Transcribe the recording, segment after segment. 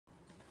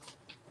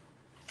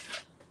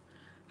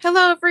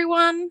Hello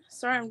everyone.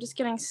 Sorry, I'm just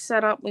getting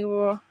set up. We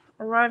were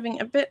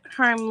arriving a bit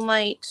home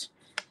late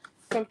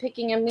from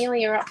picking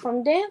Amelia up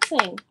from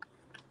dancing.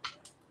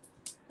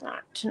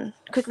 Right, and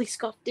quickly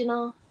scoff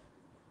dinner.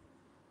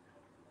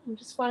 I'm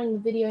just finding the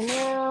video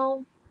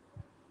now.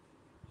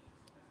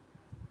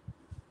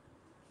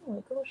 Oh my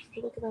gosh, would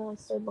you look at that? I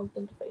so logged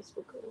into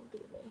Facebook. Oh,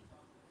 dear me.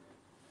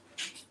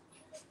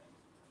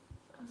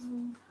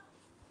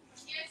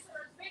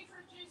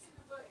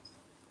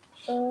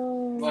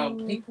 Well,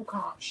 people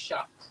can't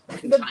shut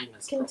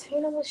containers. The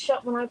container was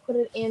shut when I put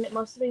it in. It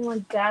must have been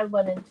when Dad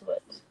went into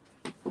it.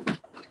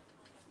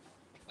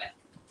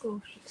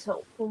 Gosh, it's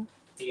helpful.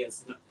 He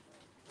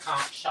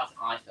can't shut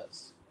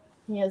itis.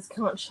 Yes,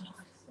 can't shut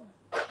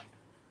itis.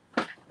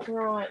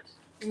 Right.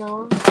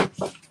 No.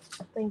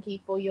 Thank you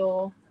for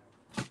your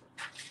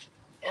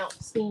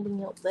outstanding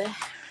help there.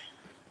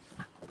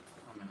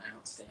 I'm an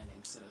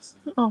outstanding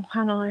citizen. Oh,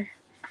 I know.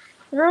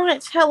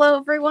 Right. Hello,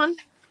 everyone.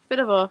 Bit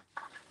of a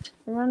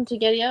run to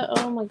get here.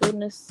 Oh, my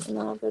goodness. And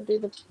then I'll go do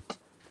the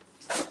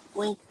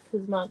link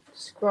because my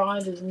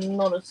scribe is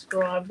not a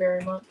scribe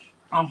very much.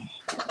 Oh.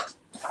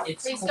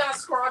 He's gonna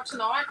scribe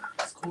tonight.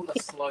 It's called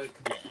a slow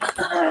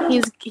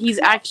commit. He's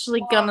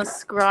actually gonna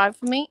scribe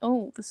for me.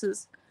 Oh, this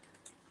is.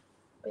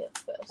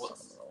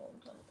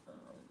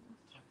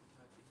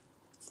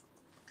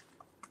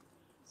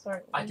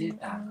 Sorry. I did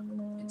that.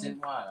 It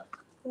didn't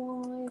work.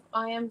 Why?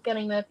 I am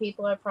getting there,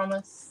 people. I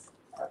promise.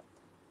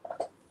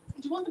 Do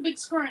you want the big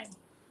screen?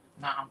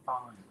 No, I'm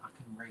fine. I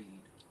can read.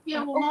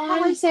 Yeah, well, oh,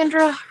 hello,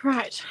 Sandra.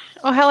 Right.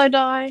 Oh, hello,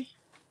 Di.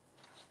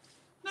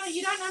 No,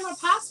 you don't know my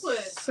password.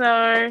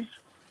 So,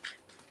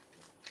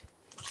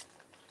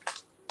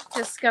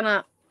 just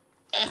gonna.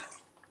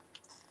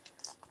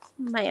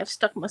 May have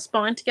stuck my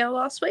spine together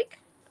last week,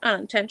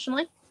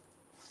 unintentionally.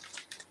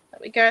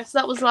 There we go. So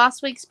that was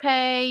last week's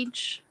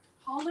page.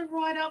 Hold it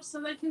right up so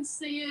they can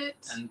see it.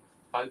 And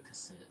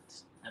focus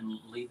it. And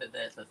leave it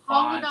there for 5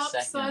 Hold it up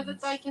seconds. so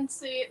that they can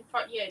see it.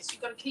 Yes,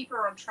 you've got to keep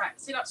her on track.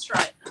 Sit up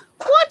straight.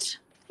 What?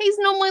 He's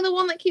normally the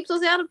one that keeps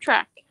us out of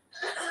track.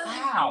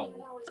 Ow.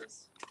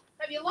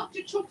 Have you locked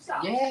your chooks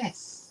up?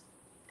 Yes.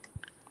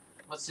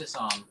 What's this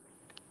on?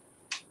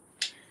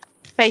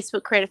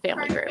 Facebook Creative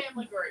Family Group.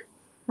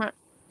 Right.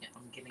 Yeah,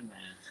 I'm getting there.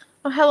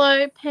 Oh,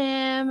 hello,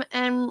 Pam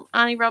and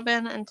Auntie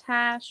Robin and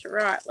Tash.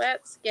 Right,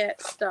 let's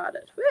get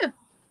started. Woo. Okay,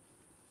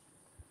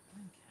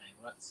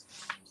 let's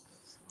change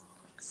this one.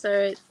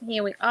 So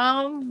here we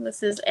are.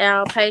 This is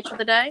our page for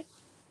the day.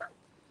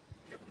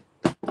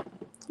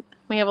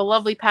 We have a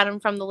lovely pattern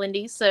from the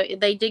Lindies. So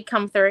they did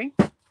come through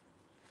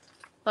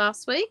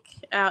last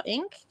week. Our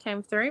ink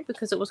came through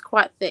because it was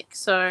quite thick.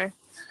 So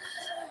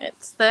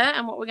it's there.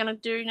 And what we're going to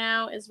do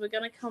now is we're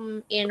going to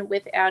come in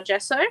with our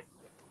gesso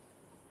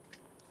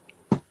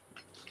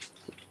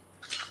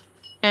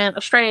and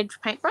a straight edge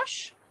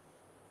paintbrush.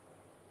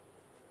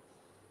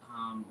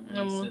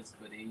 Says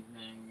good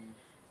evening.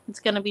 It's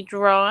going to be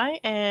dry,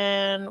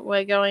 and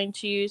we're going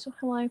to use. Oh,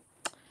 hello.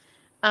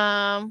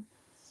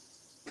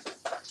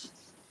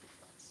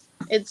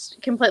 It's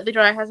completely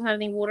dry. It hasn't had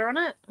any water on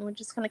it. And we're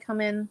just going to come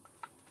in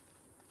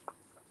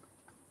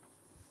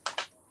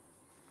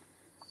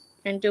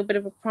and do a bit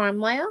of a prime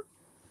layer.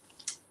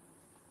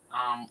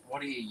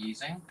 What are you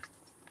using?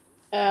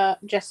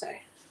 Gesso.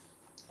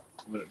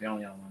 Would it be on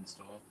the other one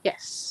store?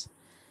 Yes.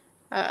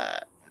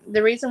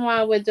 The reason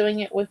why we're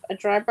doing it with a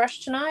dry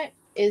brush tonight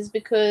is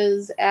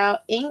because our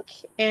ink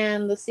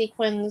and the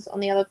sequins on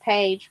the other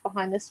page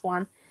behind this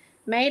one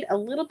made a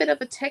little bit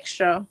of a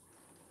texture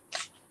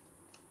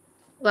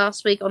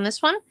last week on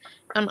this one,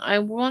 and I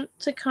want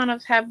to kind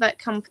of have that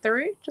come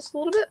through just a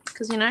little bit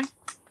because, you know,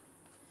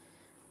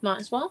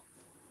 might as well.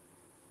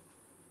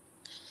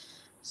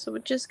 So we're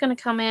just going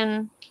to come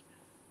in.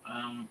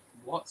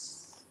 What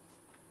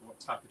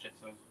type of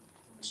gesso?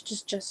 It's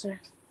just gesso.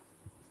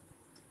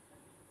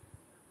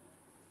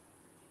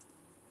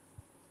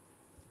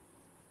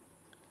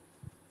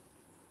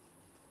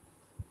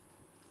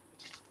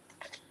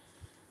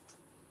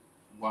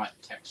 White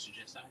texture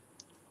gesso?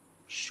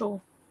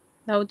 Sure.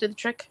 That will do the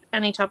trick.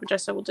 Any type of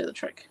gesso will do the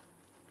trick.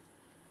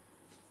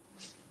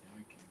 Okay.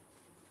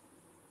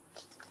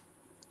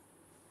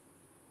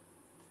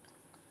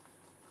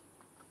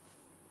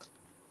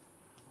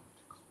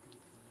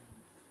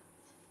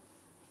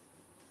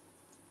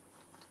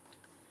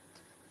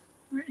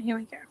 Right, here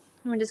we go.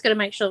 And we're just going to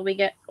make sure we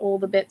get all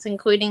the bits,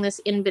 including this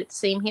in-bit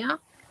seam here,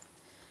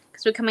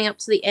 because we're coming up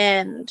to the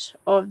end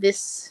of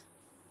this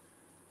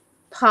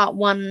part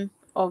 1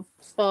 of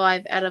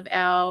 5 out of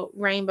our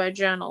rainbow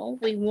journal.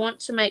 We want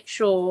to make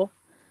sure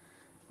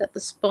that the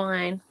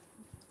spine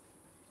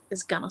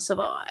is gonna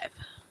survive.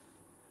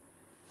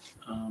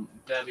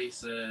 Debbie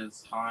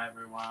says, hi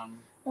everyone.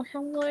 Well,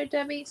 hello,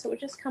 Debbie. So we're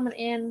just coming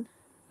in.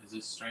 Is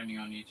this streaming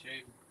on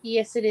YouTube?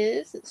 Yes, it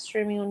is. It's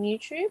streaming on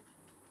YouTube.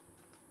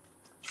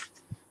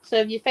 So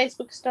if your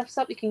Facebook stuff's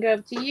up, you can go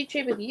over to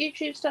YouTube. If your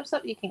YouTube stuff's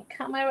up, you can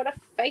come over to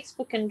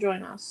Facebook and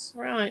join us.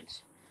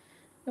 Right.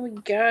 Here we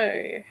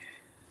go.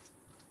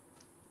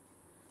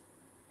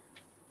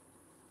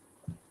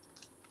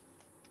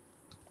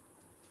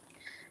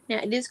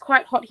 Yeah, it is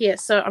quite hot here,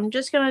 so I'm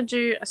just going to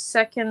do a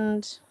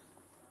second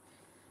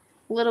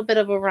little bit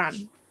of a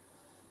run.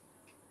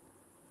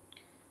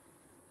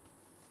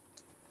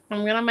 I'm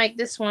going to make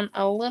this one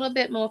a little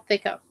bit more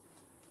thicker.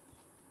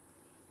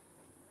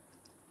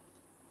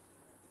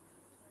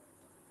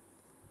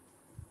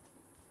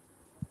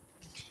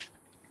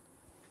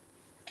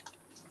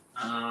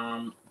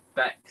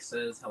 Beck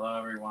says hello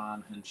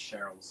everyone, and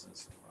Cheryl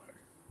says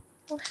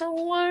hello.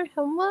 Well,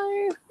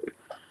 hello.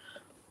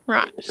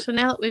 Right, so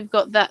now that we've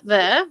got that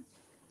there,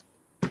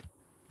 we're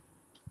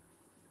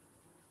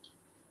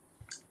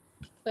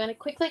going to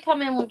quickly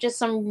come in with just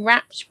some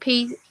ripped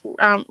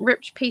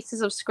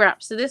pieces of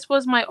scrap. So this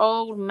was my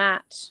old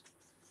mat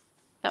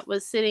that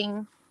was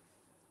sitting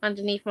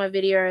underneath my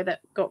video that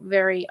got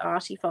very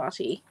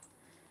arty-farty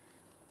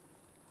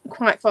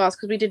quite fast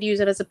because we did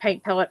use it as a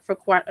paint palette for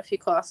quite a few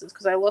classes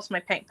because I lost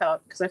my paint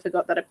palette because I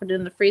forgot that I put it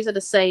in the freezer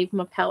to save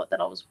my palette that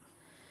I was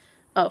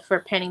for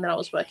a painting that I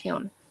was working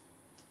on.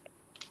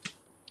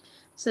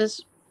 So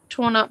there's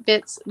torn up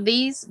bits.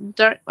 These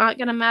aren't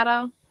going to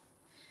matter.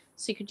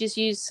 So you could just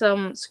use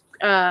some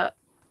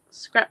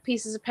scrap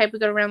pieces of paper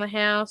got around the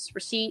house,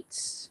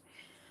 receipts,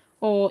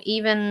 or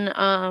even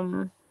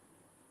a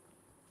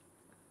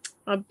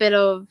bit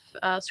of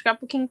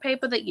scrapbooking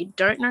paper that you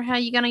don't know how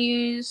you're going to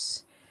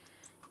use.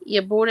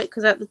 You bought it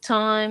because at the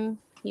time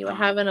you were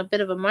having a bit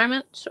of a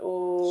moment,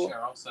 or...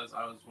 Cheryl says,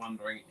 I was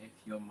wondering if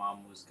your mum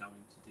was going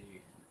to do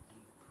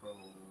April...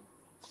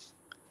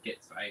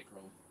 Gets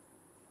April.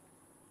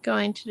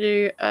 Going to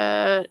do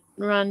a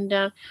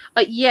rundown.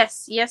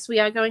 Yes, we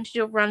are going to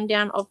do a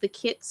rundown of the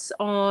kits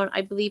on,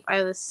 I believe,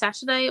 either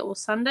Saturday or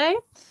Sunday.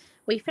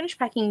 We finished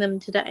packing them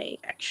today,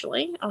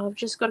 actually. I've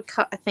just got to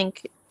cut, I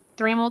think,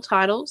 3 more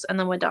titles, and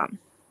then we're done.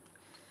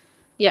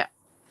 Yeah.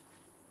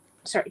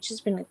 Sorry, it's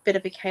just been a bit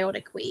of a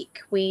chaotic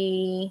week.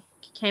 We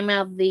came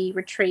out of the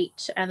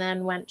retreat and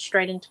then went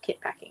straight into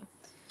kit packing.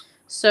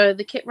 So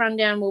the kit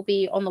rundown will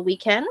be on the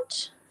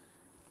weekend.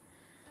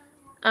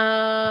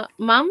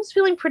 Mum's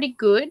feeling pretty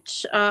good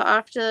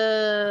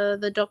after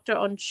the doctor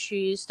on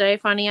Tuesday,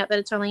 finding out that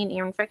it's only an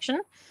ear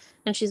infection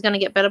and she's going to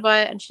get better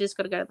by it, and she just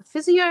got to go to the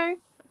physio a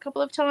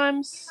couple of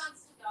times.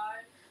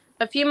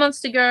 A few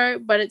months to go,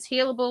 but it's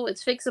healable,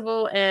 it's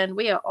fixable, and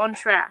we are on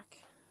track,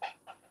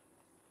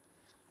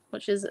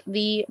 which is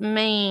the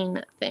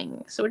main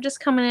thing. So we're just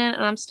coming in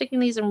and I'm sticking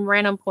these in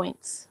random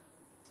points.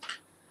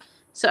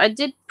 So I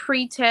did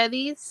pre-tear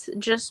these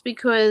just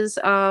because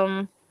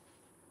I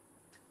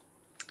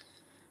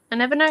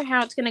never know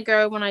how it's going to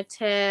go when I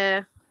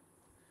tear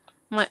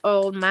my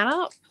old mat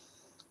up.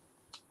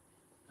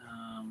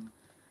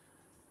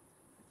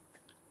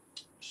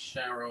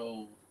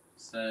 Cheryl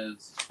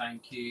says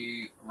thank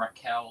you.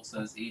 Raquel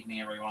says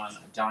evening everyone.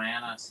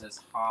 Diana says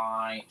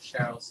hi.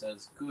 Cheryl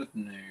says good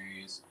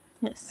news.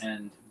 Yes.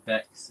 And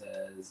Beck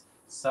says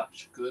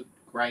such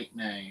great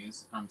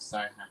news. I'm so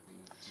happy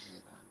to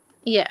hear that.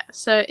 Yeah,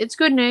 so it's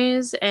good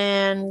news,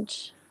 and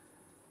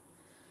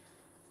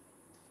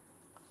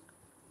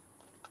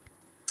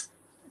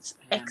it's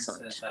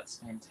excellent. Says that's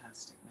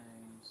fantastic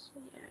news.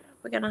 Yeah,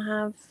 we're gonna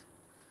have.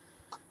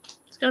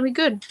 It's gonna be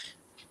good,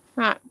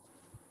 right?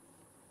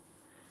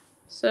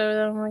 So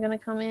then we're gonna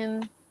come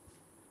in.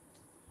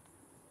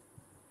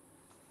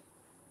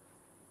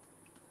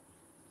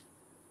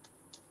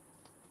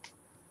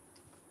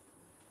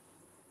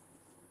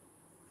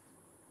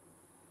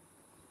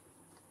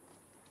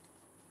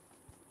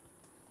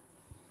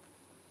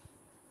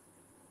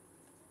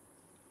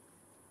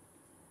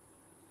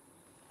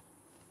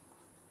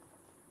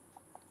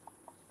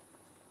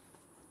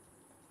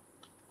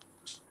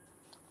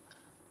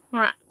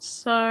 Right,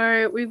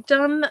 so we've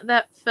done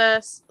that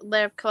first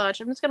layer of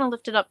collage. I'm just going to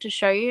lift it up to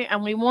show you,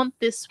 and we want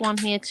this one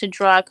here to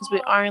dry because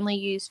we only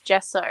use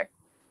gesso.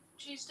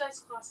 Tuesday's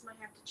class may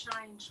have to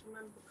change,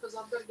 remember, because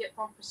I've got to get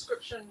my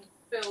prescription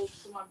filled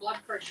for my blood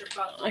pressure,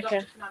 but the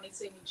doctor can only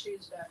see me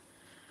Tuesday.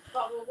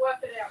 But we'll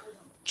work it out with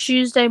them.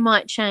 Tuesday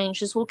might change.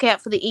 Just look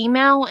out for the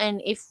email,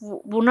 and if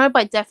we'll know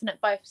by definite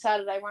by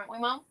Saturday, won't we,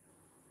 Mum?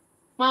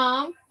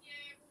 Mum?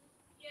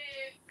 Yeah.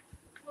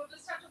 We'll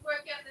just have to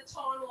work out the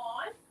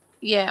timeline.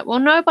 Yeah, we'll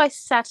know by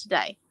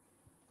Saturday.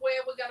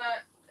 Where we're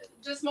gonna,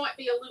 just might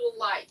be a little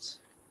late.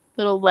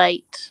 Little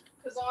late.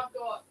 Because I've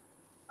got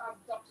a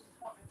doctor's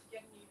appointment to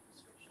get a new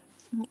prescription.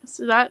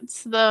 So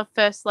that's the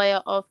first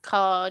layer of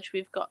collage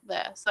we've got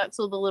there. So that's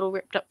all the little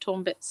ripped up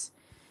torn bits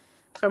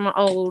from my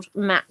old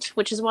mat,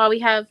 which is why we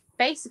have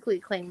basically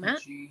a clean mat.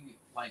 Could you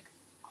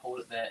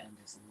hold it there and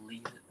just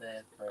leave it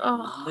there for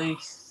at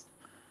least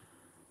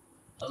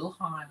a little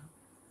higher?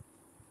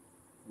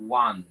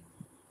 1,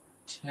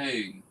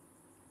 2,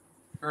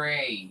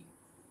 3,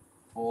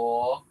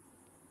 4,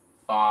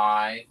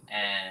 5,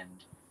 and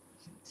you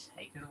can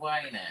take it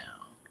away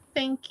now.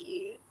 Thank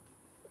you.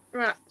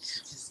 Right.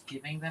 Just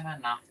giving them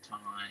enough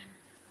time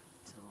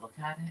to look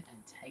at it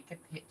and take a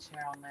picture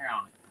on their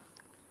iPad.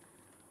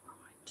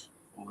 Right.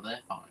 Or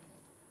their phone.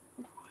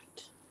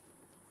 Right.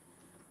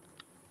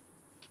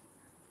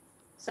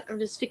 So I'm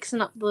just fixing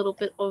up a little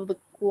bit of the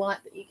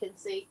light that you can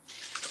see.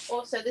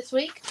 Also this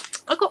week,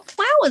 I got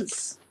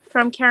flowers.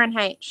 from Karen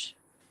H.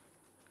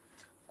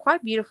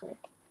 Quite beautiful.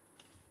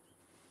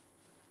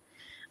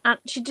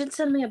 She did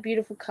send me a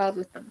beautiful card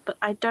with them, but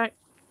I don't.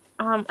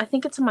 I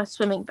think it's in my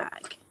swimming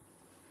bag.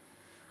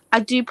 I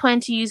do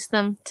plan to use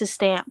them to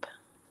stamp.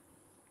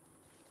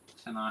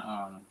 Tonight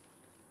on.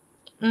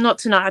 Not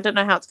tonight. I don't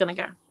know how it's going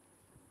to go.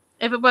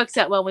 If it works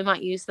out well, we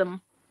might use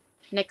them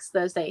next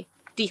Thursday.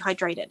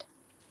 Dehydrated.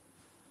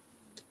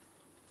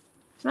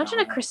 Imagine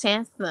a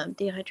chrysanthemum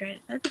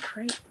dehydrated. That'd be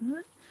great, wouldn't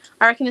it?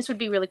 I reckon this would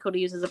be really cool to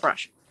use as a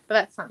brush. But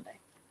that's Sunday.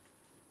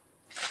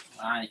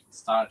 I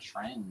start a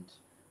trend.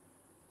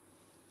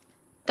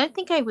 Don't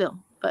think I will,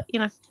 but you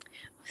know.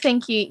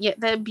 Thank you. Yeah,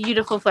 they're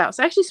beautiful flowers.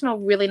 They actually smell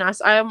really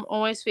nice. I am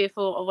always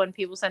fearful of when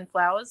people send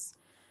flowers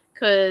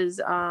because,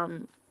 you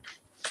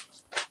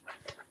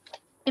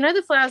know,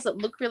 the flowers that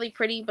look really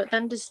pretty, but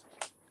then just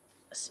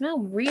smell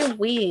real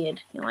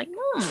weird. You're like,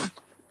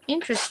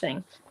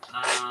 interesting.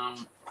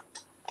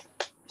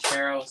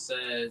 Cheryl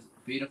says,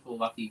 beautiful,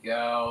 lucky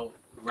girl.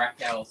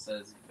 Raquel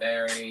says,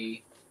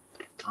 very.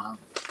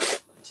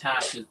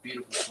 Tash says,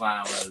 beautiful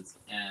flowers.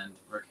 And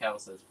Raquel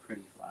says,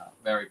 pretty flower.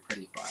 Very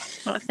pretty flowers.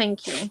 Oh,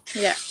 thank you.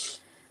 Yeah.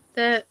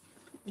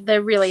 They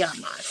really are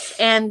nice.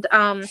 And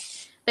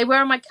they were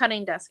on my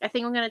cutting desk. I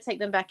think I'm going to take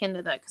them back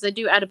into there because they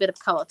do add a bit of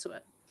colour to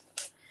it.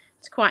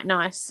 It's quite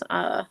nice.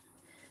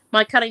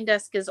 My cutting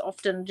desk is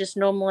often just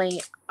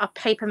normally a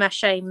paper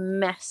mache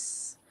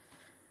mess,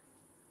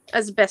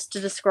 as best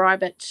to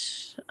describe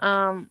it.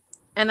 And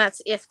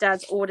that's if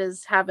Dad's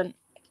orders haven't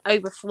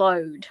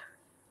overflowed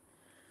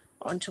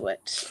onto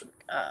it.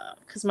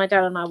 Because my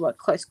dad and I work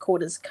close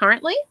quarters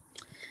currently.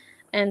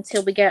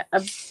 Until we get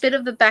a bit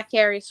of the back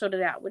area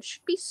sorted out, which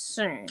should be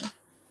soon.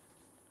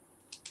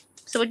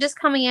 So we're just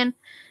coming in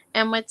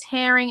and we're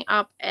tearing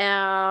up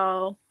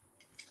our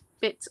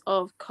bits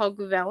of cog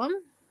vellum.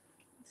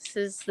 This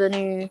is the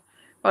new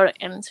Rhoda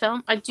Emmons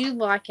vellum. I do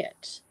like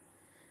it.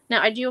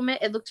 Now, I do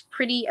admit it looks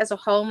pretty as a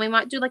whole. And we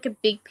might do like a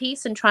big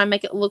piece and try and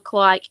make it look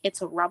like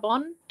it's a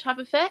rub-on type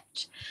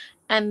effect.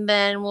 And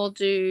then we'll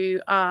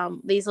do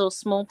these little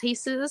small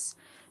pieces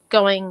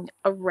going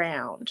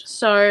around.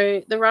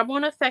 So the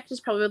rub-on effect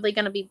is probably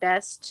going to be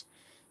best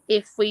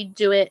if we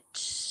do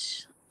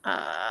it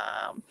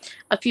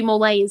a few more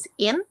layers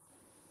in.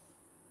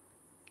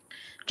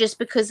 Just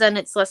because then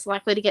it's less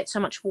likely to get so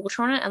much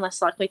water on it and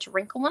less likely to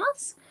wrinkle on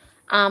us.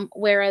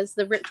 Whereas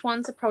the ripped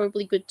ones are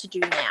probably good to do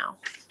now.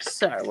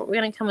 So what we're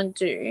going to come and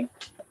do,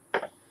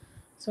 so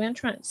I'm going to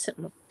try and set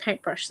my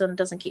paintbrush so it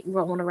doesn't keep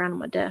rolling around on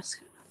my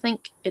desk. I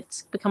think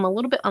it's become a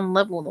little bit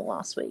unlevel in the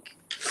last week.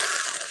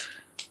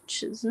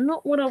 Which is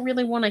not what I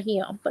really want to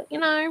hear. But, you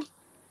know,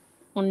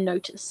 I'll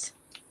notice.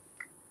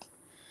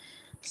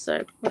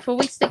 So before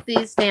we stick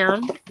these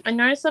down, I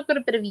notice I've got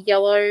a bit of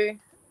yellow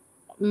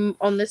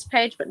on this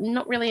page, but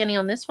not really any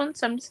on this one.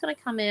 So I'm just going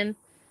to come in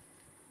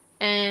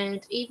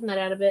and even that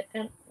out a bit.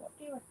 And what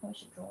do you reckon I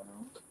should draw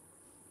on?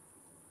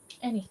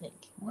 Anything.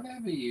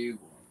 Whatever you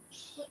want.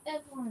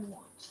 Whatever I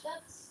want.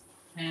 That's...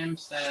 Pam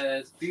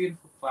says,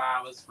 beautiful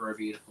flowers for a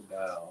beautiful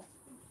girl.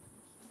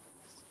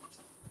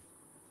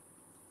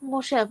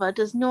 Whatever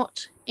does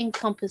not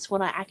encompass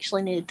what I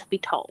actually needed to be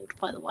told,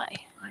 by the way.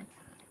 Okay.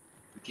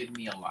 Give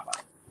me a letter.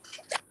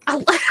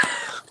 Oh.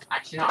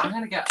 Actually, no, I'm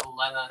going to get a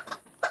letter.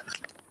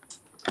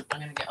 I'm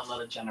going to get a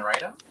letter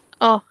generator.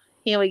 Oh,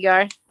 here we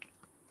go.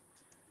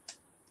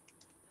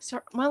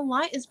 Sorry, my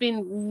light has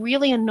been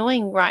really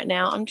annoying right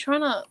now. I'm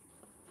trying to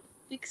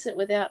fix it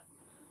without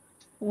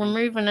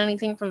removing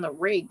anything from the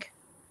rig.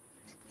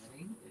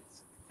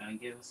 It's going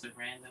to give us a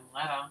random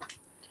letter.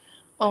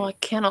 Oh, I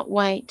cannot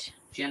wait.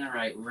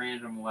 Generate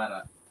random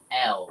letter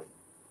L.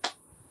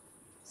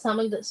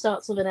 Something that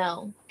starts with an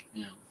L.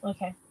 Yeah.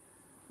 Okay.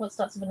 What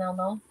starts with an L,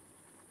 Noel?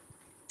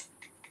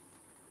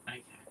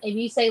 Okay. If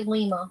you say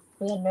Lima,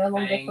 we are no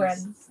longer Things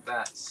friends.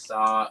 that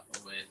start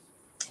with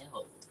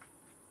L.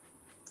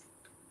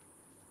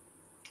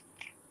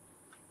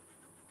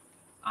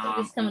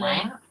 What's coming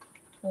Lamp.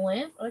 A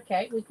lamp?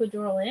 Okay, we could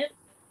draw a lamp.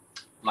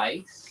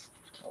 Lace.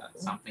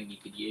 That's something you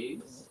could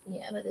use.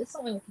 Yeah, that is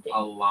something we could do.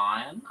 A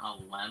lion, a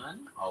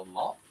lemon, a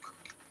lock.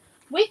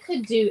 We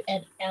could do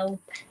an L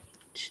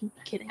page.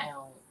 Kidding.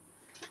 L.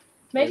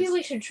 Maybe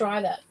we should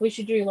try that. We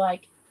should do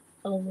like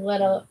a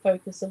letter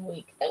focus a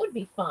week. That would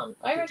be fun.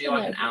 I could reckon do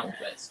like that an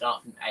alphabet,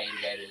 start from A to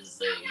go to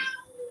Z.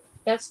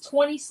 That's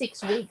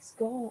 26 weeks.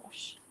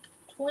 Gosh.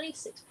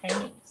 26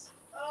 paintings.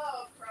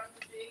 Oh,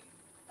 crunchy.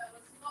 That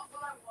was not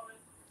what I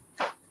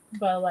wanted.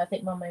 By the way, I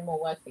think Mum made more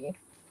work for you.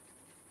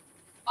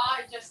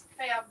 I just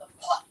found the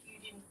pot you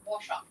didn't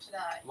wash up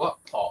today.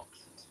 What pot?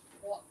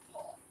 What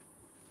pot?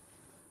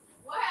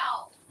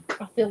 Wow.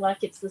 I feel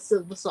like it's the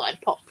silver side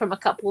pot from a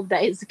couple of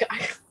days ago.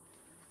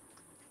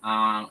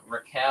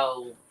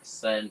 Raquel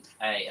sent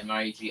a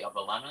emoji of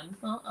a lemon.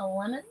 Oh, a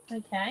lemon?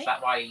 Okay. Is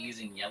that why you're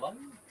using yellow?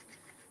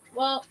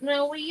 Well,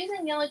 no, we're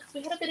using yellow because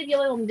we had a bit of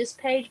yellow on this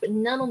page, but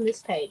none on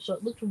this page, so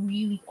it looked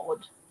really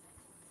odd.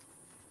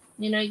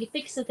 You know, you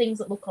fix the things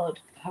that look odd.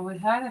 Have we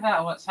heard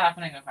about what's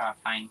happening with our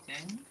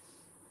painting?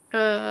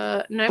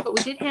 No, but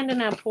we did hand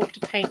in our port to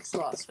paints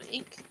last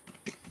week.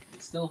 We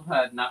still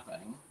heard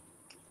nothing.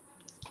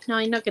 No,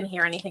 you're not going to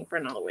hear anything for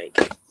another week.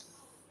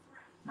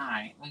 No,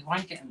 we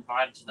won't get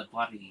invited to the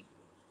bloody...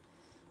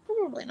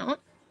 Probably not.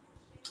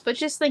 But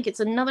just think, it's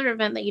another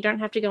event that you don't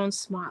have to go and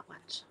smile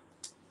at.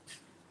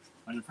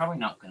 And we're probably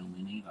not going to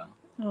win either.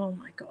 Oh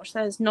my gosh,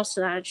 that is not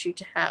an attitude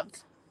to have.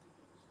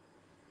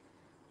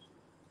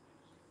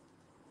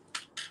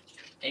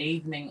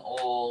 Evening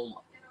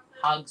all,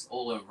 hugs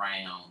all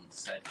around,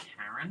 said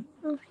Karen.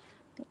 Oh,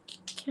 thank you,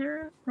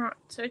 Karen. Right,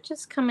 so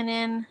just coming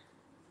in.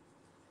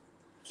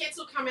 Kids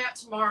will come out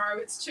tomorrow.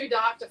 It's too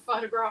dark to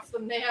photograph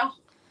them now.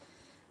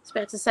 I was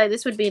about to say,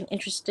 this would be an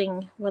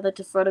interesting weather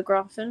to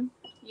photograph in.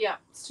 Yeah,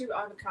 it's too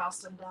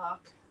overcast and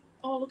dark.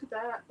 Oh, look at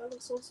that. That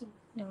looks awesome.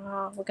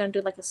 Oh, we're going to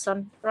do like a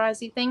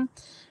sunrisey thing.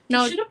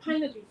 No, You should have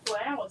painted your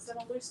flowers. Then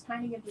a loose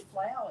painting of your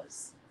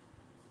flowers.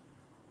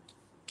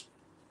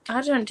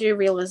 I don't do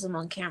realism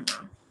on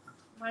camera.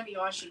 Maybe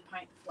I should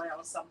paint the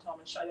flowers sometime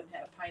and show them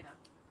how to paint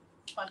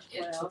a bunch of It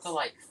flowers. took her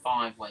like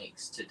 5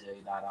 weeks to do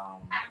that.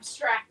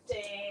 Abstract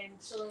and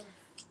sort of.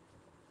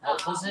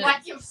 What was it?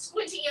 Like you're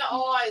squinting your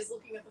eyes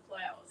looking at the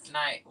flowers.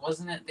 No,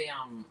 wasn't it the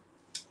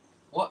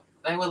What?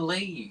 They were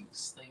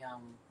leaves. The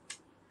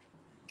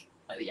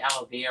like the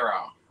aloe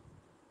vera.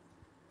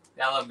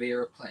 The aloe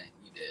vera plant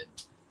you did.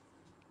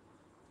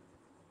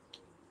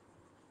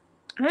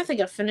 I don't think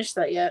I've finished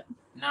that yet.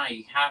 No,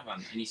 you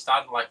haven't. And you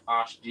started like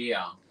last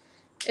year.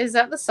 Is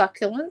that the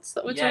succulents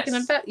that we're talking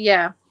Yes. about?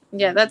 Yeah.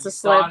 Yeah, that's You a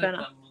slow started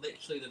burner. them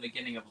literally the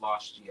beginning of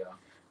last year.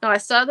 No, I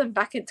started them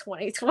back in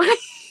 2020.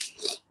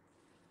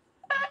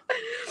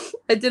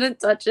 I didn't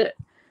touch it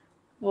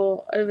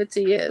for over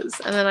 2 years.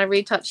 And then I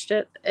retouched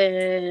it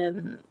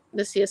in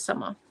this year's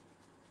summer.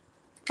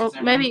 Or Is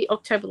that maybe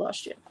October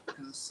last year.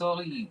 Because I saw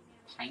you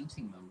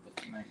painting them,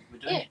 but you know, we're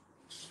doing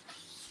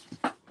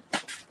Yeah.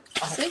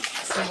 Oh, See?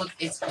 so look,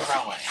 it's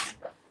growing.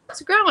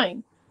 It's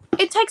growing.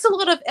 It takes a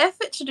lot of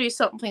effort to do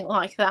something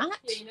like that.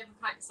 Yeah, you never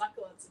paint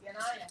succulents again,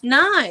 are you?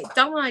 No,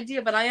 dumb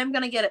idea, but I am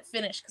going to get it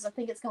finished because I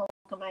think it's going to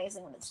look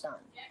amazing when it's done.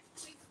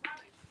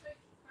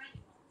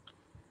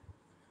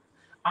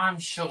 I'm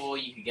sure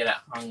you could get it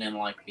hung in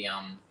like the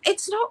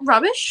It's not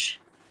rubbish.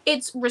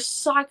 It's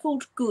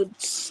recycled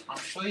goods. I'm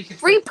sure you could.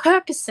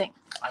 Repurposing.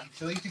 I'm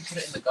sure you could put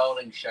it in the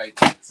Golden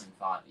Showcase in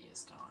 5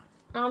 years' time.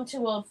 I'm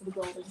too old for the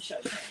Golden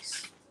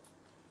Showcase.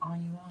 Oh,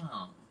 you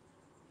are.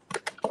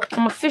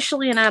 I'm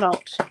officially an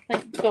adult.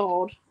 Thank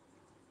God.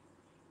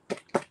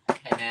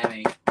 Hey,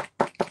 Nanny.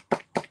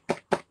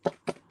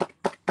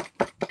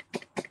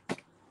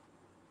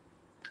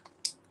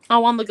 I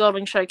won the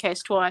Golden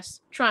Showcase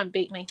twice. Try and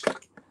beat me.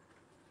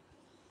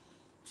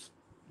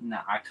 No,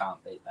 I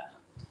can't beat that.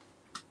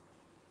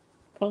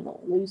 Probably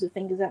not loser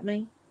fingers at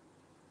me.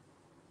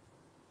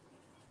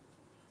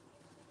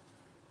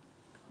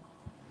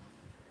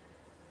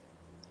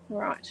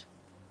 Right.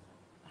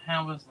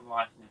 How was the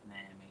life of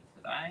Naomi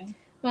today?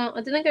 Well,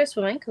 I didn't go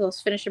swimming because I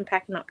was finishing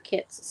packing up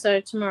kits. So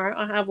tomorrow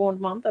I have warned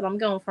Mum that I'm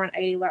going for an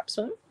 80-lap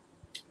swim.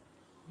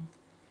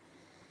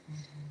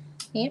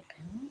 Yep.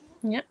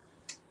 Yep.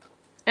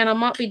 And I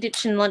might be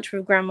ditching lunch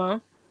with Grandma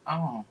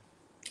Oh.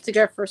 to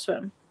go for a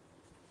swim.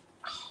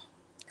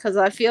 Because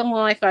I feel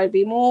like I'd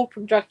be more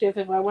productive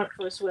if I went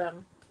for a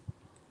swim.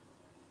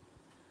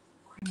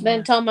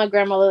 Then tell my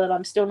grandmother that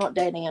I'm still not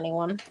dating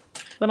anyone.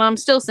 But I'm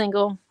still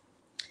single.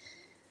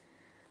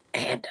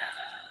 And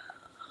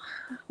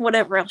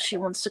whatever else she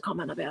wants to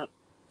comment about.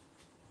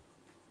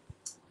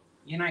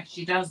 You know,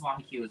 she does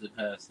like you as a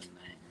person,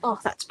 man. Oh,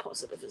 that's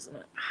positive, isn't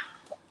it?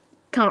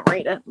 Can't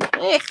read it.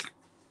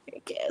 Who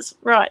cares?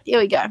 Right, here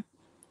we go.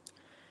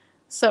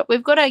 So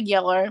we've got our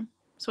yellow.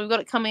 So we've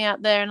got it coming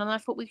out there. And then I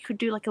thought we could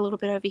do like a little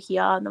bit over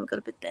here. And then we've got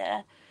a bit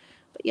there.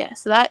 But yeah,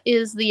 so that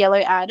is the yellow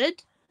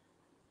added.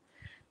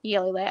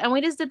 Yellow there. And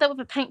we just did that with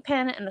a paint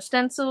pen and a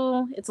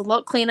stencil. It's a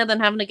lot cleaner than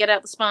having to get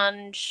out the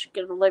sponge,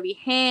 get it all over your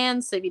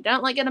hands. So if you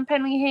don't like getting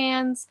paint on your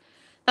hands,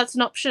 that's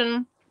an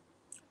option.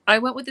 I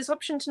went with this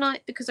option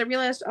tonight because I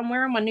realized I'm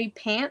wearing my new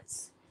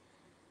pants.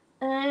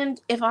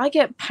 And if I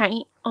get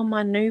paint on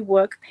my new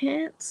work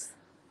pants,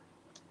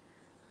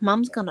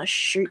 Mum's gonna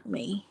shoot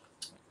me.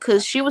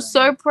 Because she was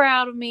so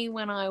proud of me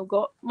when I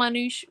got my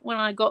new when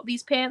I got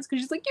these pants.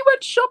 Because she's like, you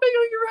went shopping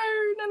on your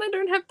own and I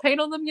don't have paint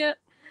on them yet.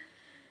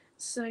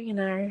 So, you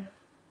know,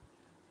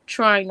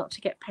 trying not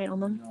to get paint on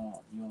them.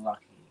 You're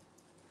lucky.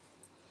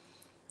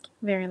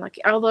 Very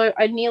lucky. Although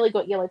I nearly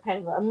got yellow paint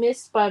on them. I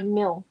missed by a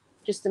mil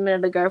just a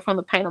minute ago from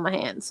the paint on my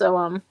hand.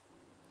 So,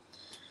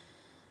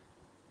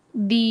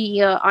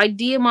 the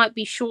idea might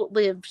be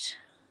short-lived.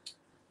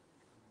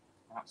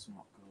 That's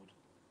not good.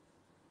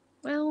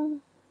 Well,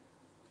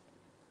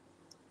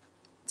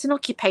 it's an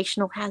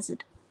occupational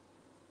hazard.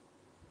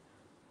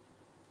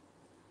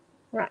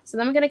 Right, so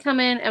then we're going to come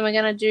in and we're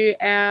going to do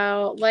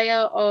our layer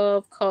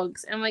of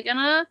cogs. And we're going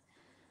to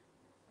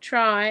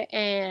try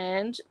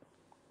and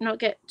not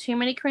get too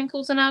many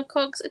crinkles in our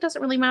cogs. It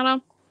doesn't really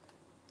matter.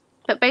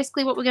 But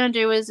basically what we're going to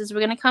do is we're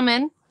going to come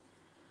in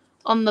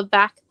on the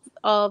back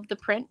of the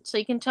print. So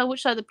you can tell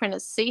which side the print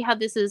is. See how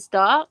this is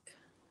dark?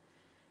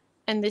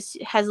 And this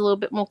has a little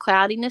bit more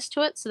cloudiness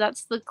to it. So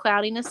that's the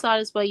cloudiness side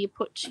is where you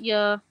put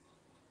your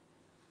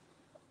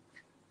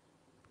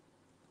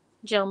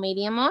gel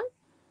medium on.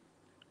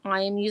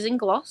 I am using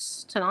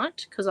gloss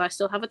tonight because I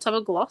still have a tub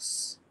of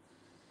gloss.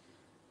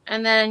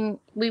 And then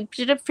we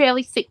did a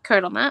fairly thick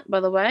coat on that, by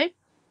the way,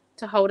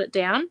 to hold it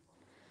down.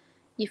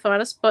 You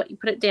find a spot, you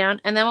put it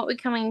down. And then what we're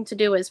coming to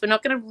do is we're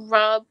not going to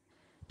rub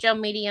gel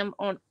medium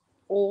on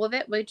all of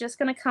it. We're just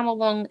going to come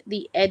along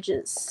the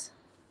edges.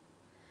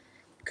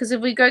 Because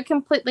if we go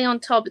completely on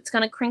top, it's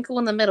going to crinkle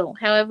in the middle.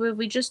 However, if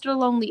we just do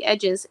along the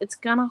edges, it's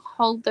going to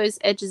hold those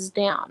edges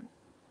down.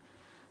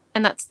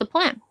 And that's the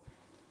plan.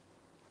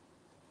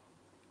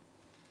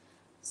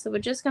 So we're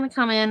just going to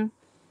come in.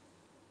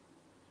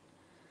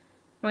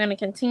 We're going to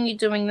continue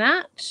doing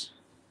that.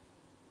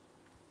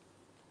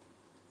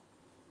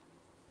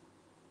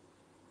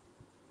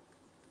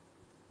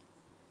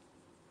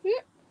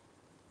 Yep.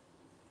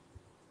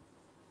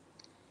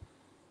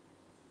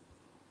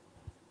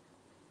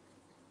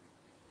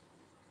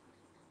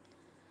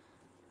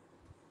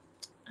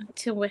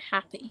 Until we're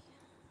happy.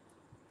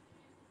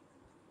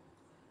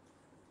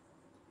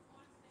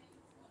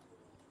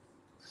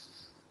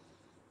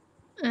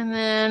 And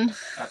then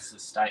That's the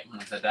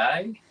statement of the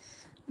day.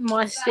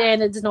 my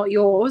standard's not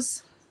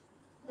yours.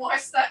 My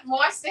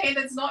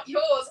standard's not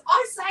yours.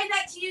 I say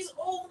that to you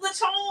all the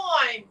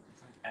time.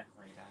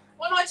 Every day.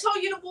 When I tell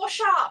you to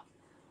wash up,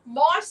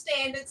 my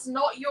standard's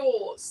not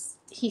yours.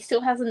 He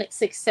still hasn't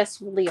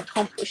successfully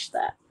accomplished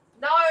that.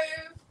 No.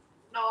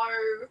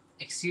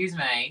 Excuse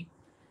me.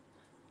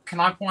 Can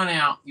I point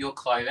out your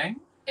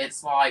clothing?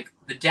 It's like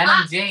the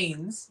denim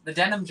jeans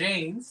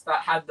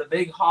that had the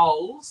big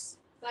holes.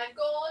 They've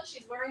gone.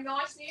 She's wearing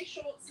nice new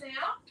shorts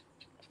now.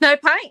 No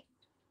paint.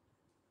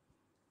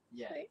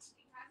 Yeah.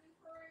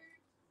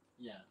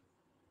 Yeah.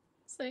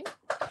 See?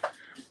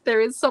 There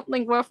is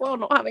something worthwhile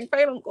not having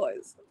paint on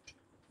clothes.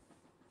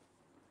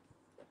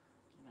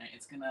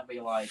 It's gonna be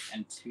like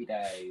in 2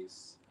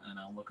 days, and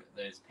I'll look at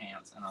those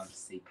pants and I'll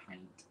just see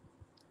paint.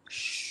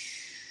 Shh.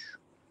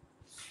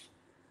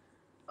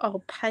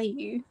 I'll pay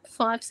you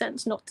 5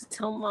 cents not to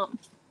tell Mum.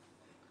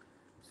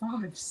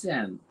 5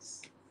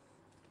 cents.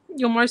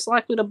 You're most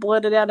likely to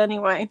blurt it out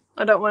anyway.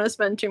 I don't want to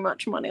spend too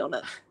much money on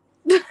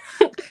it.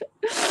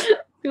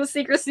 Your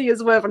secrecy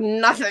is worth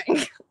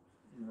nothing.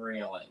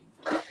 Really?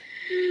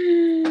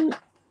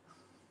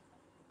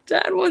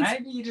 Dad once...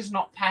 Maybe you're just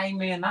not paying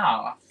me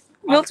enough.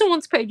 Milton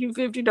once paid you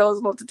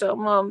 $50 not to tell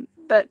Mum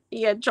that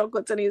he had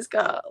chocolates in his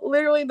car.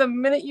 Literally, the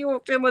minute you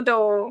walked in the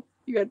door,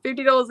 you had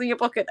 $50 in your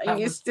pocket, and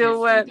you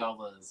still went.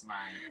 $50, man.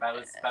 That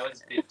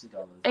was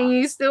 $50. And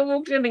you still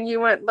walked in, and you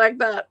went like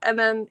that, and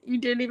then you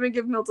didn't even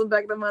give Milton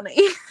back the money.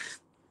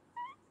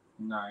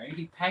 No,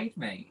 he paid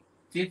me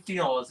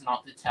 $50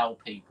 not to tell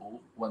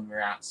people when we're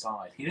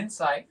outside. He didn't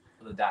say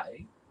for the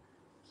day.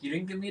 He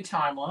didn't give me a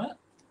time limit.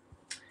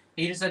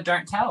 He just said,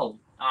 "Don't tell."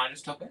 And I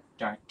just took it.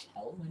 Don't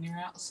tell when you're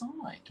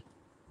outside.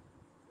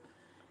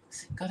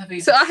 It's gotta be.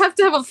 So I have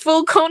to have a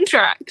full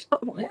contract. Oh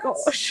my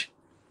gosh.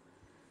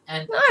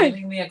 And No.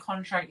 giving me a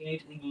contract, you need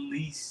to at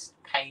least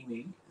pay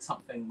me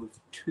something with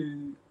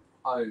 2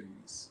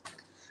 O's.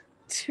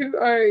 2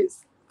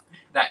 O's.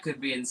 That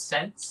could be in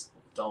cents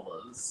or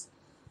dollars.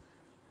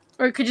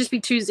 Or it could just be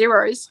 2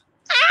 zeros.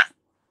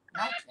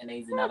 No, it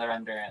needs another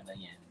under at the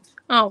end.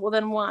 Oh, well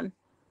then 1.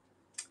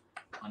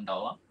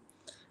 $1.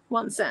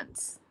 1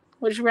 cent.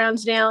 Which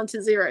rounds down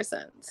to 0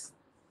 cents.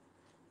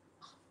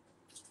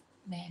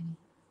 Man.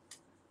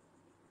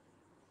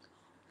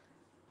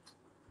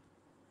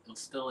 You'll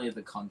still leave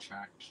the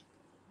contract.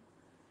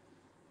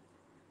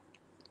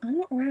 I'm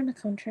not wearing a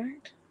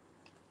contract.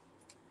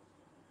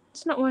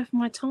 It's not worth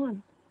my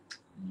time.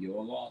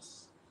 Your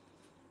loss.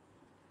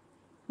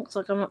 Looks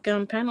like I'm not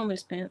getting paint on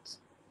these pants.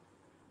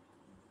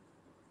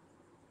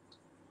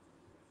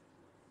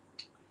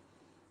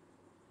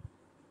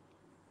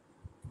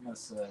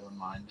 That's a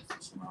reminder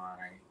for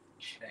tomorrow.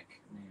 Check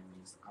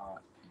Naomi's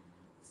art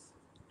pants.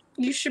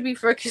 You should be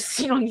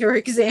focusing on your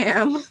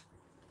exam.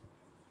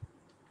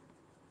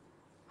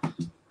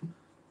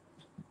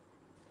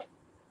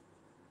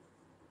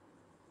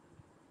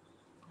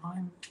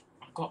 I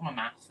got my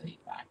math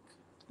feedback.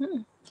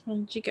 Where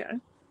did you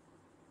go?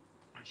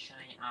 I'll show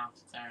you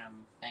after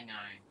thingo.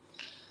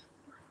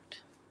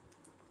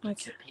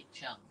 It's Okay. a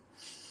picture.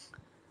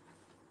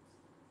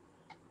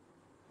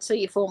 So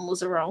your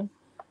formulas are wrong.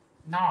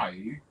 No.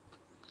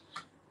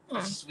 Oh.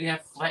 It's just we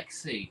have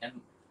Flexi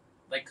and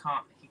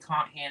he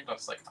can't hand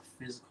us like a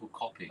physical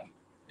copy.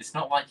 It's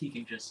not like he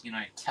can just,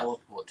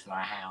 teleport to our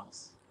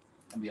house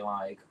and be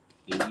like,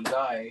 here you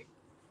go.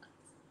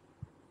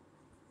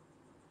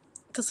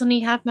 Doesn't he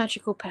have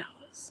magical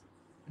powers?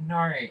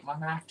 No, my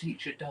math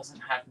teacher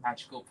doesn't have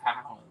magical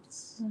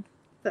powers.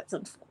 That's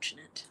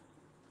unfortunate.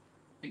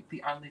 I think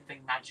the only thing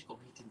magical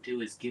he can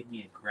do is give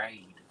me a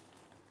grade.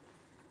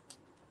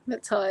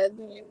 That's hard.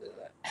 You do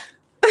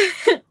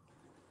that.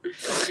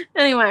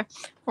 Anyway,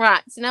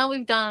 right. So now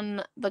we've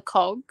done the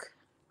cogs,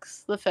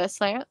 the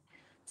first layer.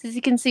 So as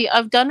you can see,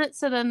 I've done it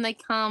so then they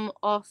come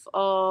off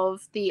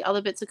of the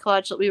other bits of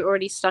collage that we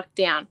already stuck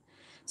down.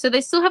 So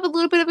they still have a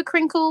little bit of a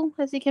crinkle,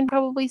 as you can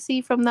probably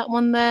see from that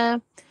one there.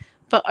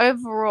 But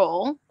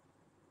overall,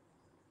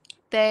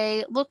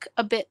 they look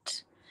a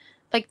bit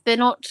like they're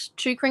not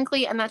too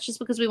crinkly, and that's just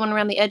because we want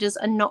around the edges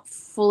and not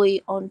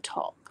fully on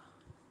top.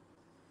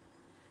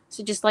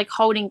 So just like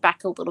holding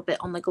back a little bit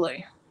on the glue.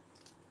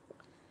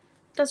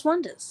 Does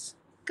wonders.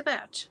 Look at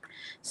that.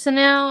 So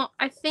now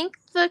I think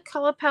the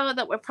color palette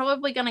that we're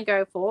probably going to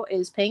go for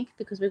is pink,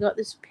 because we've got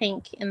this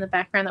pink in the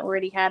background that we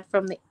already had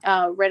from the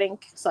red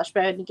ink /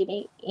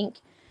 burgundy ink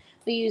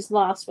we used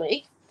last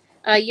week.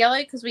 Yellow,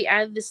 because we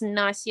added this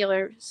nice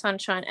yellow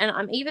sunshine, and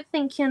I'm either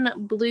thinking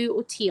blue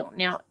or teal.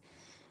 Now,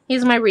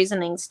 here's my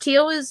reasonings.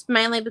 Teal is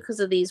mainly because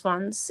of these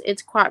ones.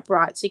 It's quite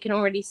bright, so you can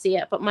already see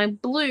it. But my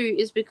blue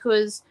is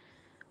because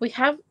we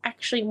have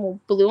actually more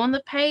blue on the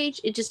page.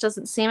 It just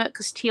doesn't seem it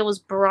because teal is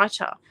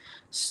brighter.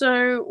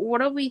 So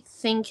what are we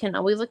thinking?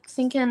 Are we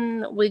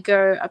thinking we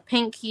go a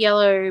pink,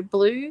 yellow,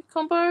 blue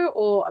combo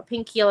or a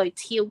pink, yellow,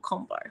 teal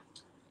combo?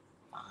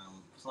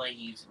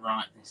 Please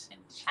write this in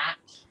chat.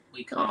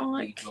 We can't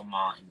read your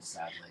mind,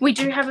 sadly. We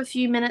do have a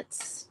few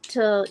minutes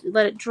to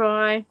let it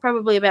dry.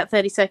 Probably about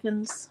 30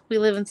 seconds. We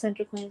live in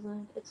Central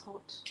Queensland. It's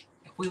hot.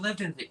 If we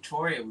lived in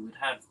Victoria, we would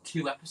have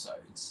 2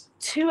 episodes.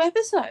 2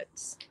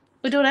 episodes?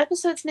 We're doing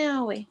episodes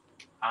now, are we?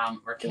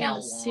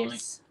 Raquel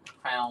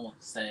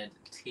said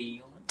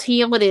teal.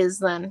 Teal it is,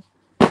 then.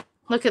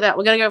 Look at that.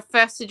 We're going to go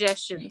first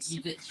suggestions.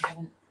 You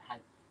haven't had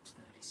 30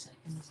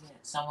 seconds yet.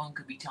 Someone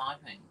could be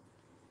typing.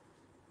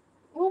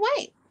 Well,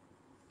 wait.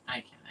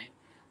 Okay.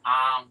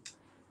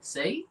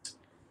 See?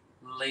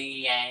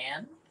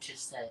 Leanne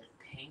just said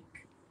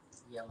pink,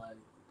 yellow,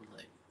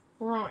 blue.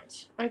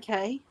 Right.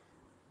 Okay.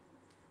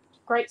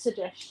 Great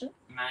suggestion.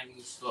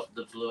 Maybe swap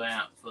the blue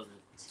out for the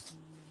teal.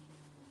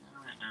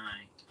 I don't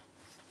know.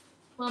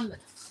 1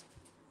 minute.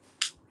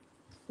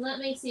 Let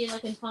me see if I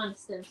can find a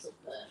stencil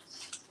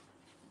first.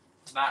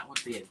 That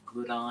would be a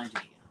good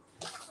idea.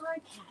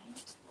 Okay.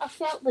 I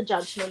felt the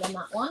judgment on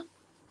that one.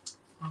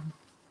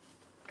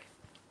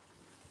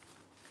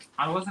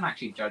 I wasn't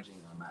actually judging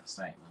on that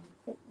statement.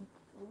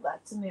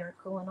 That's a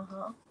miracle and a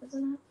half,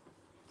 isn't it?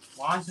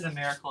 Why is it a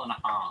miracle and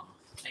a half?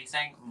 Are you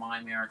saying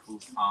my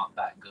miracles aren't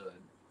that good?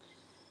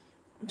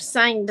 I'm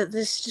saying that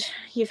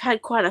you've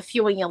had quite a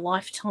few in your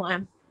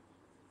lifetime.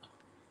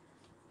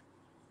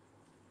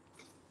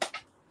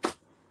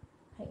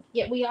 Pink.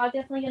 Yeah, we are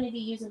definitely going to be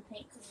using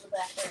pink as the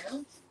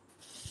background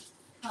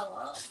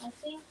colour. I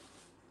think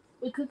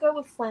we could go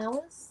with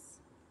flowers.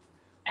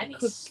 Any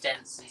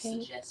stencil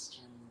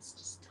suggestions?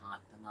 Just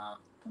type them up.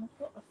 I've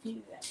got a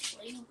few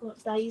actually. I've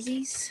got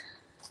daisies.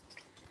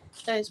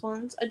 Those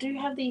ones. I do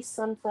have these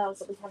sunflowers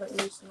that we haven't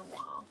used in a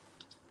while.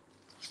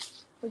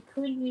 We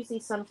could use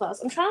these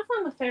sunflowers. I'm trying to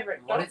find my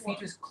favourite. What if you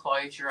just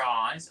close your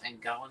eyes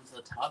and go into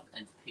the tub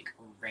and pick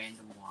a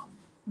random one?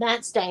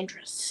 That's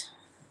dangerous.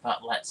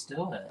 But let's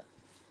do it.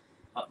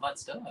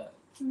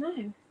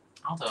 No.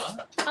 I'll do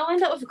it. I'll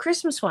end up with a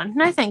Christmas one.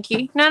 No, thank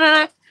you.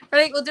 No.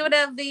 Ready? We'll do it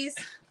out of these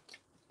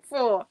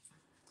 4.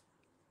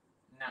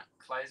 No,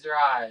 close your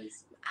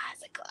eyes.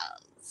 Eyes are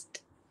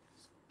closed.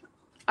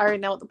 I already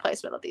know what the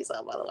placement of these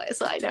are, by the way,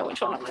 so I know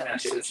which one I'm going to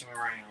choose. Them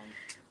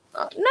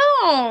around.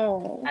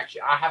 No!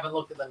 Actually, I haven't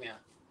looked at them yet.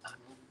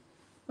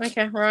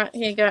 Okay, right,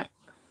 here you go.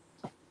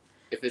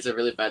 If it's a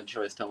really bad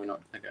choice, tell me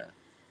not to pick it.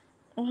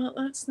 Well,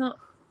 that's not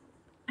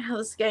how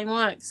this game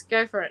works.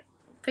 Go for it.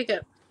 Pick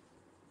it.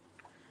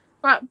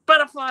 Right,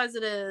 butterflies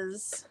it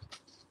is.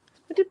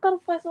 We did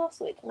butterflies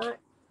last week. No.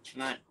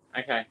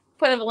 Okay.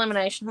 Point of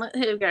elimination.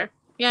 Here we go.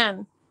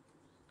 Again.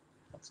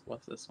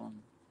 What's this one?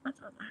 I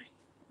don't know.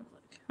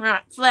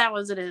 Right,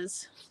 flowers it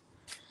is.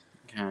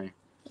 Okay.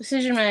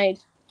 Decision made.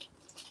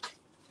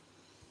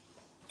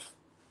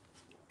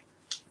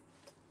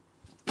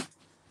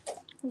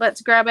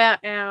 Let's grab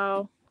out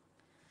our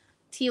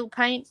teal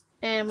paint,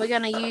 and we're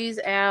going to use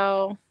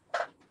our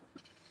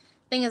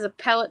thing as a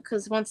palette,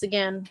 because once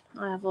again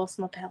I have lost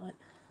my palette.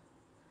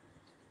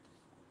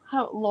 I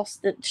haven't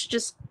lost it. It's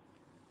just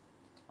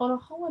on a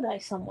holiday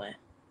somewhere.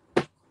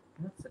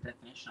 What's the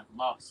definition of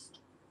lost?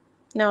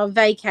 No, a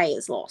vacay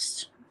is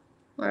lost.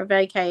 Or a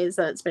vacay is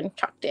that it's been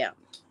chucked out.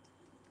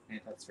 Yeah,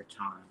 that's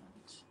retirement.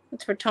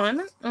 It's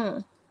retirement?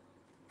 For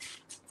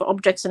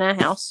objects in our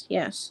house,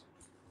 yes.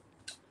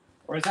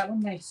 Or is that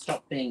when they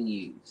stop being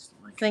used?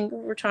 I think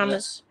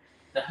retirement's...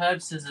 The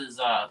herb scissors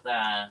are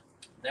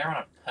they're on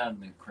a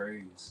permanent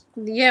cruise.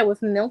 Yeah,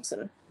 with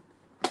Milton.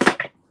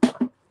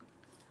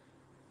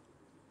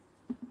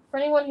 For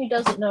anyone who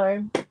doesn't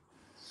know,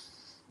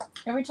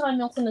 every time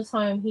Milton is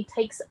home, he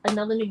takes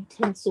another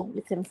utensil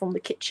with him from the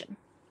kitchen.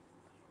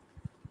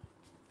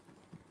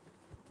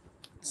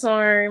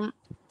 So,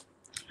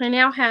 he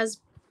now has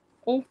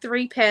all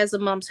 3 pairs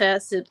of Mum's hair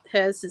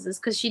scissors,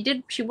 because she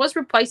was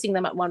replacing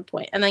them at one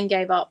point and then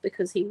gave up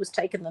because he was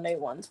taking the new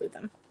ones with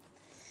him.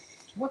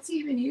 What's he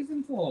even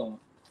using for?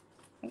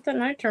 I don't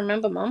know, to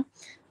remember, Mum.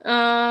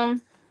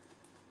 Can't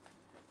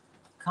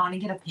he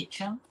get a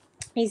picture?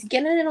 He's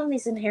getting it on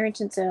his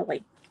inheritance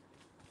early.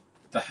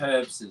 The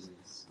herb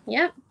scissors.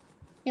 Yep.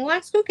 He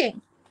likes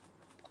cooking.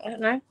 I don't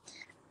know.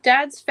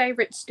 Dad's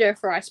favourite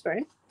stir-fry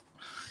spoon.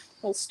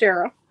 Or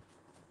stirrer.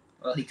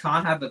 Well, he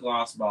can't have the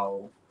glass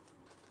bowl.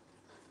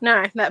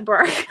 No, that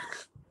broke.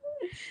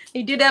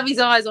 He did have his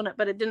eyes on it,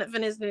 but it didn't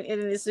finish in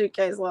his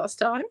suitcase last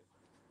time.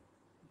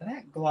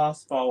 That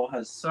glass bowl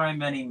has so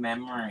many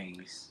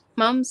memories.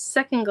 Mum's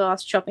second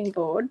glass chopping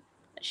board,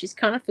 she's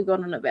kind of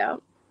forgotten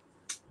about.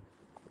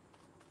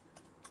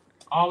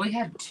 Oh, we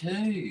had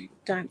 2.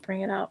 Don't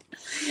bring it up.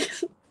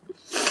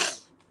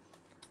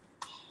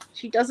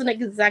 She doesn't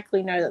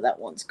exactly know that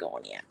one's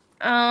gone yet.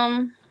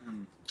 I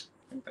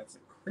think that's a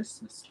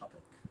Christmas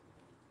topic.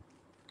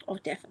 Oh,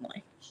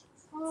 definitely.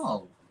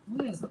 Oh,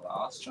 where's the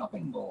last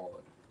chopping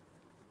board?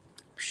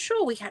 I'm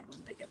sure we had one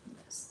bigger than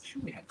this. I'm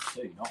sure we had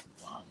 2, not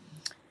 1.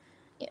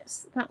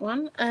 Yes, that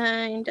one.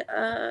 And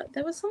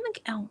there was something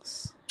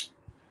else.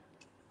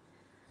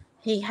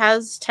 He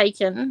has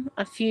taken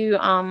a few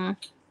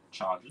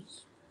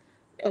Charges?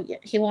 Oh yeah,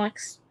 he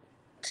likes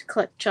to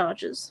collect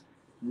charges.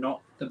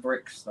 Not the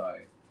bricks though.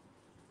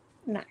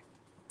 No,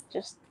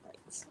 just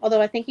leads.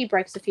 Although I think he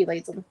breaks a few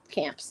leads on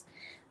camps.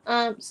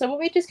 So what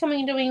we're just coming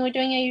and doing, we're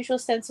doing our usual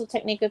stencil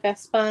technique with our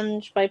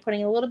sponge by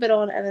putting a little bit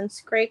on and then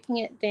scraping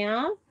it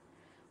down.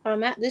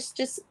 This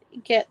just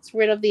gets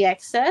rid of the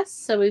excess,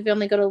 so we've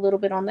only got a little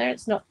bit on there.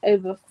 It's not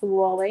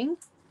overflowing.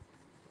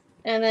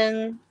 And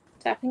then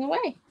tapping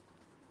away.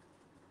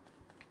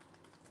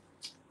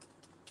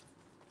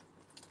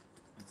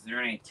 Is there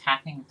any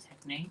tapping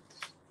techniques?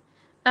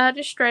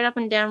 Just straight up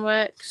and down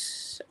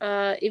works.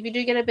 If you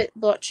do get a bit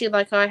blotchy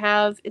like I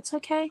have, it's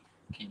okay.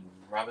 Can you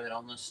rub it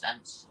on the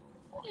stencil?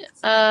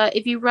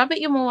 If you rub it,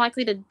 you're more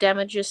likely to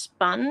damage your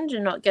sponge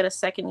and not get a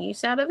second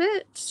use out of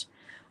it.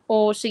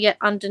 Or to get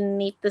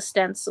underneath the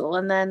stencil,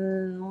 and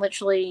then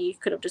literally you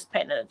could have just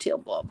painted a teal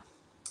blob.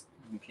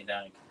 Okay,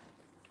 doke.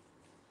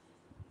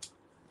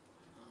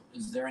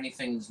 Is there any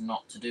things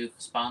not to do with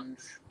the sponge?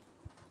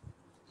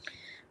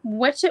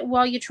 Wet it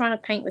while you're trying to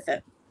paint with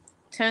it.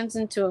 Turns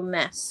into a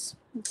mess.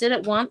 Did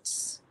it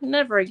once,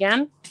 never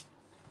again.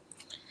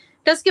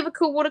 Does give a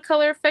cool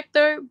watercolor effect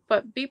though,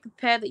 but be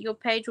prepared that your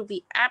page will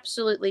be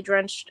absolutely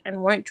drenched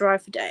and won't dry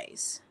for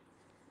days.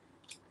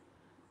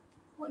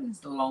 What is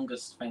the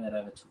longest thing that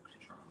ever took to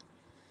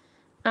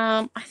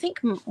dry? I think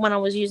when I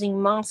was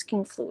using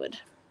masking fluid.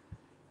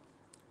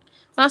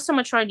 Last time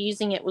I tried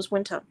using it was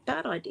winter.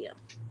 Bad idea.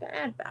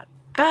 Bad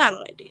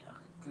idea.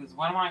 Because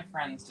one of my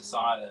friends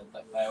decided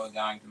that they were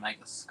going to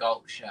make a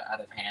sculpture out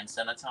of hand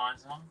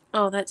sanitizer.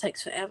 Oh, that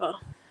takes forever.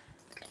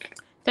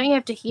 Don't you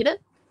have to heat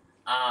it?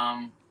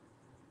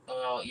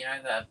 Well, you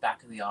know the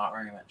back of the art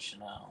room at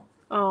Chanel?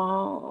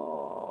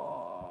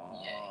 Oh.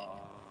 Yeah.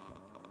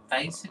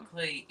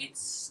 Basically,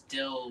 it's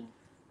still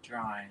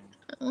drying.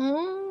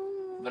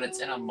 But it's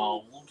in a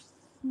mold.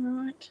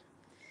 Right.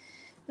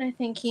 No,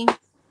 thank you.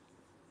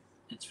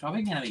 It's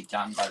probably going to be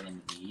done by the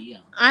end of the year.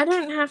 I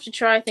don't have to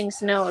try things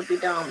to know it'd be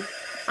dumb.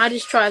 I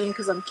just try them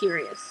because I'm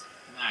curious.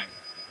 No,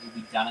 it'll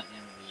be done at the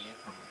end of the year,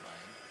 probably.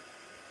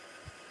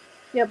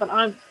 Yeah, but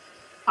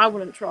I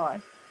wouldn't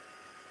try.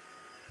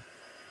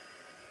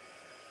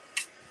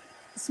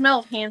 The smell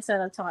of hand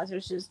sanitizer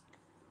is just...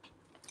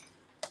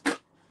 Oh,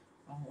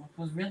 what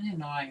was really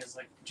annoying is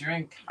like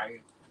during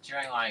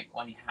like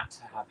when you had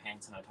to have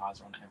hand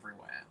sanitizer on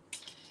everywhere,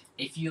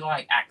 if you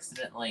like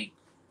accidentally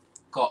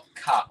got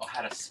cut or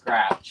had a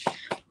scratch.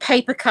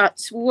 Paper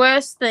cuts,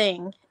 worst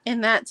thing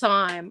in that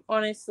time,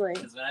 honestly.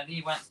 Because whenever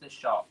you went to the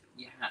shop,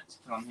 you had to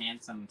put on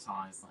hand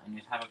sanitizer and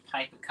you'd have a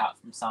paper cut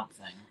from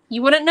something.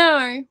 You wouldn't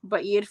know,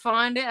 but you'd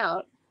find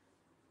out.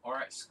 Or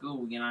at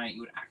school, you know,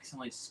 you would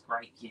accidentally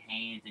scrape your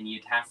hand and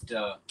you'd have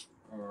to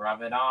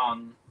rub it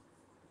on.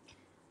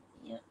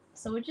 Yeah,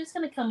 so we're just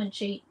going to come and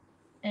cheat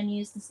and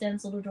use the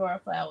stencil to draw our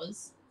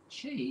flowers.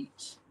 Cheat?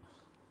 It's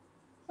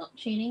not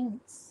cheating,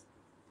 it's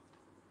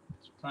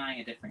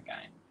playing a different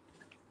game.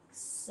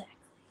 Exactly.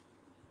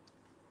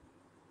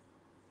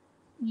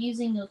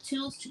 Using your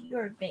tools to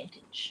your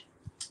advantage.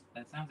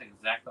 That sounds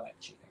exactly like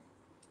cheating.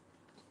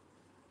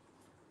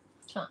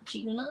 Can't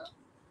cheat enough.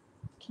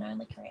 Can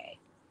only create.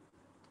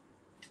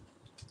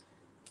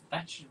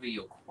 That should be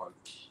your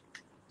quote.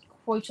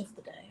 Quote of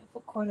the day.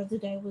 What quote of the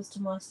day was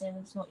to my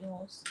standards, not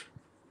yours?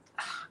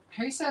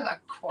 Who said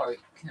that quote?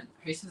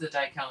 Who says a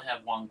day can only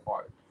have one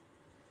quote?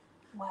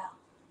 Wow.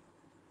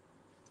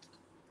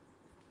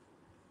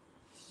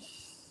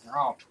 There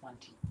are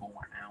 24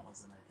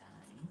 hours in a day.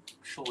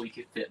 I'm sure we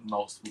could fit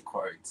multiple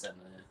quotes in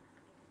there.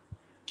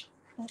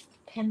 That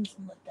depends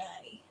on the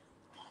day.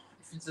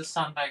 If it's a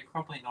Sunday,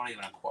 probably not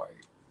even a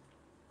quote.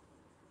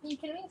 You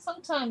can think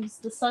sometimes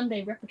the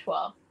Sunday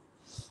repertoire.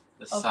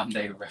 The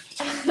Sunday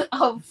repertoire.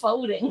 Of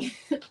folding.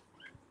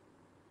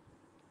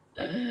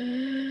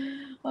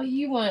 Oh,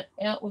 you weren't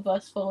out with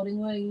us folding,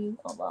 were you?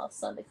 Oh, last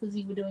Sunday, because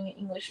you were doing it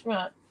English.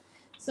 Right.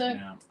 So,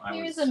 Yeah,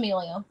 here's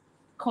Amelia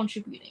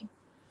contributing.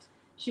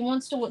 She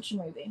wants to watch a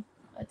movie.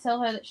 I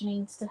tell her that she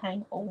needs to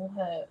hang all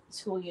her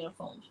school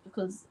uniforms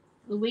because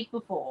the week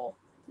before,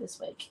 this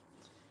week,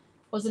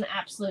 was an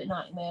absolute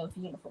nightmare with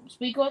uniforms.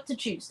 We got to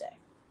Tuesday,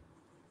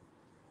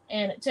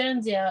 and it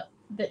turns out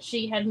that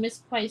she had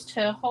misplaced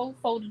her whole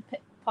folded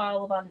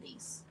pile of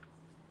undies.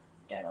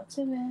 Don't know what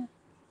to wear.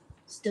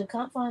 Still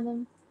can't find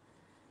them.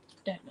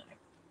 Don't know.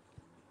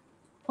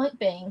 Point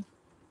being,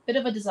 bit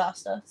of a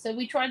disaster. So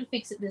we tried to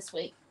fix it this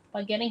week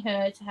by getting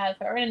her to have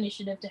her own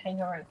initiative to hang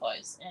her own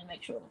clothes and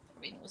make sure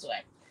everything was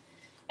away.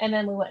 And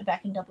then we went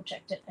back and double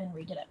checked it and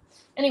redid it.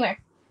 Anyway,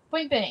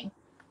 point being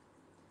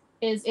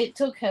is it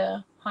took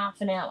her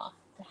half an hour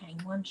to hang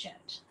one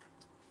shirt.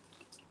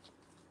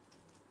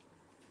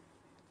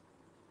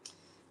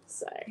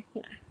 So,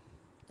 you know.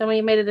 Then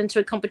we made it into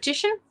a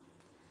competition.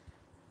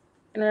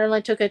 And it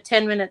only took her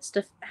 10 minutes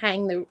to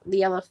hang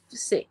the other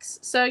 6.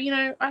 So, you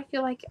know, I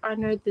feel like I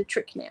know the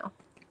trick now.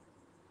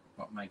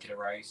 What, make it a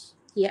race?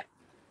 Yeah.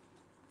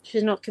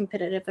 She's not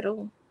competitive at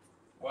all.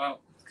 Well,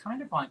 it's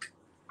kind of like,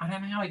 I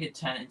don't know how I could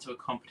turn it into a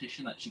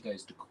competition that she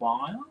goes to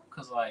choir,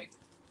 because, like,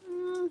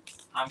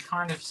 I'm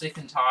kind of sick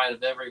and tired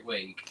of every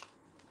week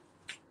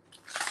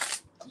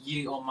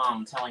you or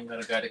Mum telling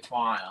her to go to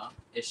choir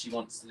if she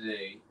wants to do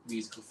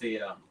musical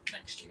theatre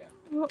next year.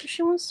 Well,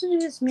 she wants to do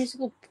this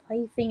musical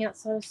play thing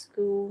outside of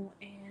school,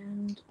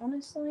 and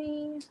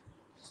honestly...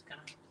 She's going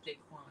to do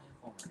choir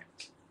for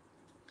it.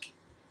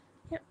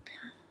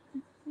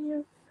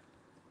 Yep.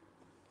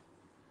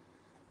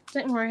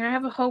 Don't worry, I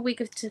have a whole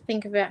week to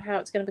think about how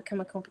it's going to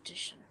become a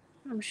competition.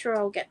 I'm sure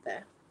I'll get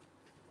there.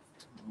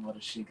 What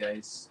if she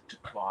goes to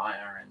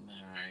choir and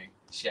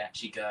she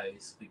actually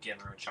goes, we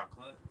give her a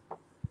chocolate?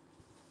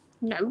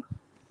 No.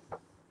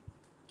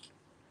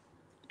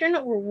 Do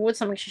not reward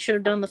something she should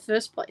have done in the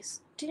first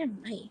place. Dear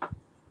me.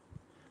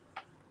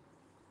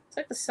 It's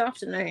like this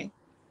afternoon.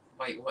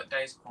 Wait, what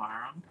day's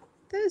choir on?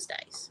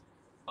 Thursdays.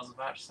 I was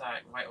about to say,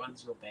 wait,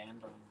 when's your band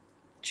on?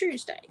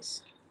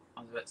 Tuesdays.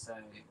 I was about to say,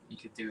 you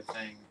could do a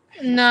thing.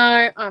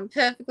 No, I'm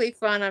perfectly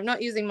fine. I'm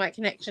not using my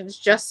connections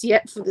just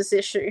yet for this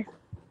issue.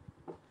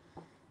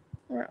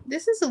 Right.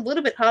 This is a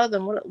little bit harder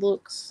than what it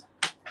looks.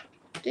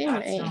 Dear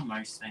That's me. how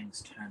most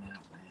things turn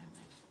out, man.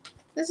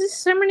 There's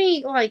just so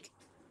many, like,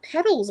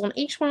 petals on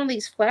each one of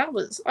these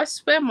flowers. I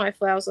swear my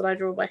flowers that I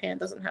draw by hand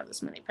doesn't have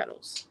this many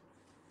petals.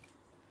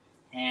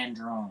 Hand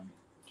drawn.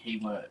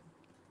 Keyword.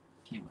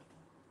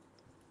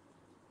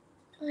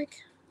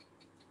 Like,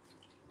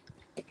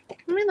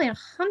 I'm really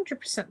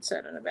 100%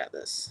 certain about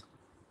this.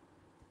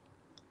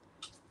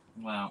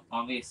 Well,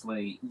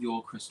 obviously,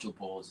 your crystal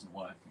ball isn't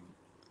working.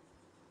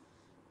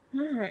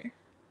 No.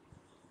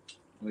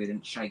 We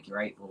didn't shake your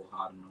 8 ball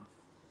hard enough.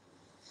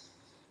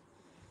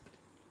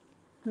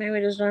 Maybe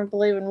we just don't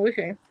believe in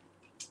woohoo.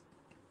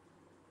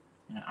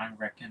 I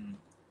reckon...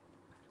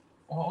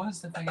 What was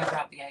the thing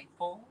about the 8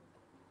 ball?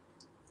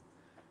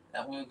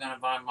 That we were going to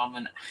buy Mum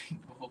an 8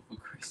 ball for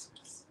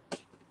Christmas.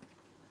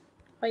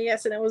 Oh,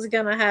 yes, and it was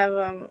going to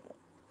have,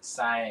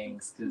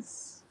 sayings,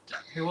 because...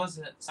 Who was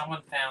it?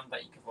 Someone found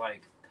that you could,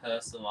 like,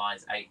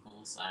 personalise 8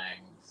 ball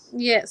sayings.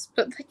 Yes,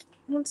 but, like,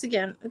 once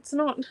again, it's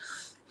not...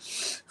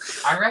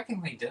 I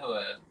reckon we do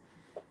it.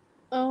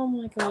 Oh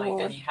my god.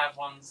 Like, and you have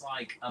ones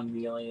like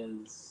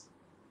Amelia's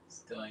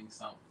doing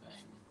something.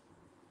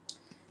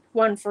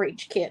 One for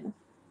each kid.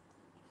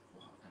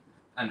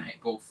 An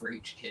 8 ball for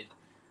each kid.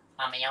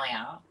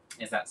 Amelia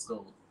is at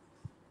school.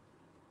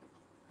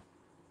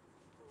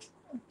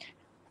 Okay.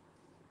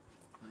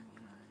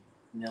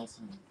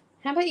 Nelson.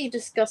 How about you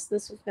discuss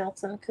this with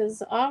Milton?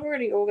 Because I've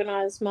already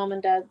organised Mum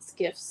and Dad's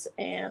gifts,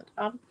 and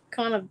I'm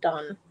kind of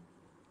done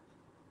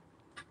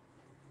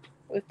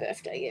with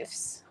birthday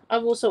gifts.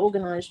 I've also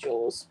organised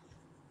yours.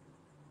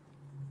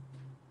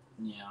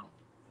 Yeah.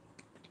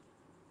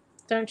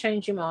 Don't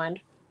change your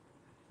mind.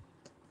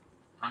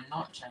 I'm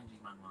not changing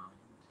my mind.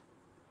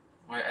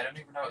 Wait, I don't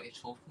even know what you're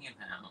talking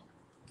about.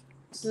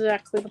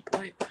 Exactly the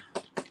point.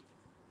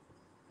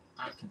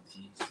 I'm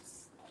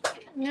confused.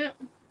 Yep.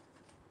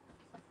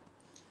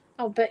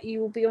 I'll bet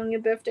you will be on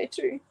your birthday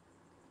too.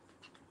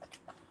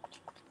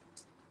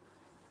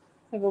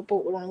 Have I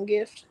bought the wrong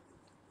gift?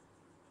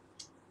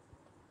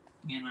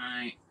 You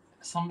know,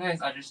 some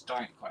days I just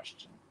don't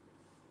question.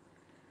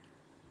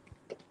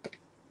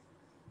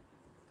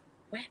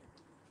 When?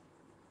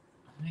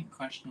 I don't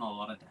question a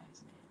lot of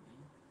days,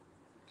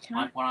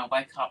 man. Like when I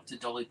wake up to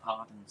Dolly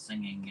Parton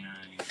singing, you know.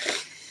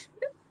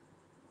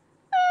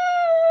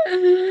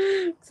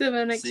 So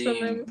my next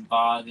seeing one.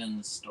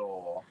 Bargain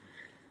Store.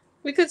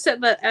 We could set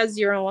that as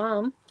your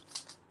alarm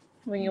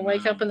when you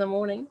wake up in the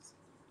mornings.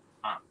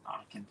 I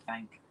can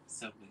thank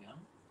Sylvia.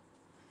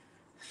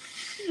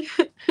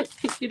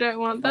 You don't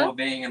want that? For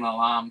being an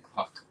alarm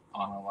clock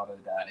on a lot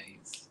of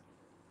days.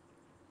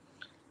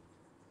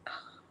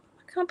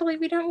 I can't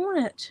believe you don't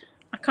want it.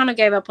 I kind of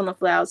gave up on the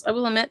flowers. I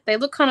will admit, they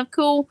look kind of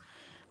cool,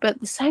 but at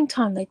the same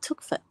time, they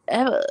took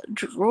forever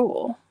to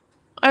draw.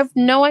 I have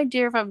no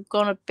idea if I've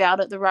gone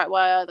about it the right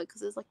way either,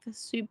 because it's like they're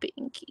super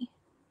inky.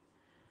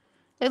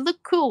 They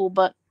look cool,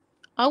 but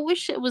I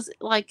wish it was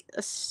like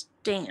a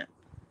stamp.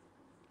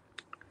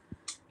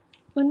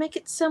 It would make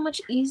it so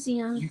much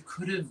easier. You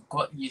could have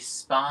got your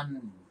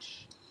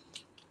sponge.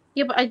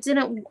 Yeah, but I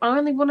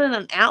only wanted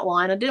an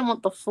outline. I didn't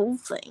want the full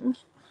thing.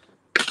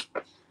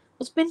 I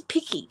was being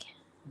picky.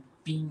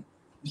 You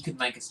could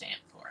make a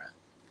stamp for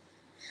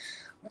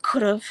it.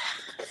 Could have.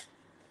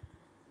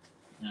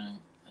 You know,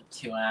 a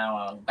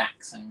 2-hour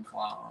waxing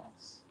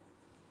class.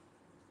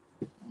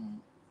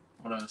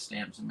 Whatever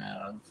stamps are made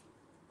of.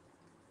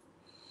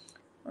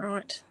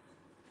 Right.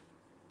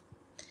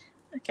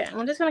 Okay,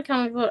 I'm just going to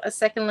come and put a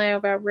second layer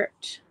of our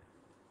ripped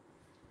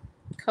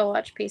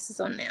collage pieces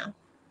on now.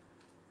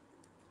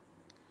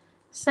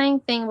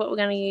 Same thing, but we're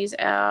going to use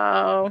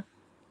our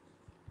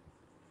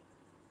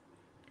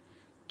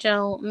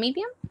gel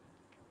medium.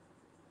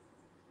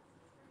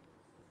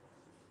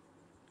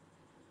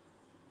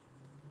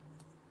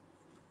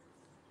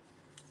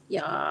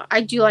 Yeah,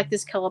 I do like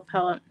this color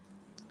palette.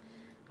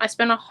 I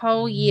spent a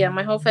whole year,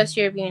 my whole first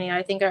year of uni,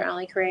 I think I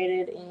only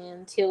created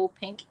in teal,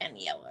 pink, and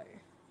yellow.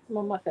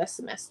 On my first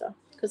semester,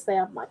 because they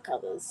are my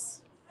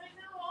colors.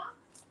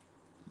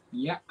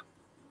 Yep.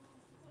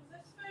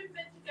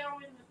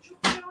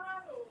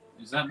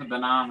 Is that the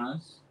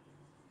bananas?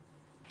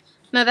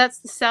 No, that's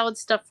the salad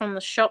stuff from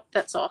the shop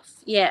that's off.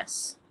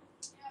 Yes.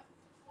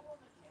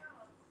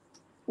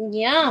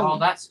 Yum. Oh,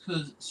 that's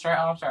because straight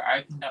after I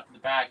opened up the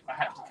bag, I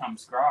had to come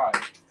scribe.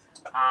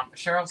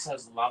 Cheryl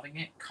says loving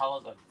it.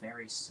 Colours are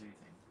very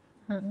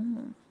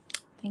soothing.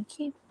 Thank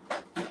you.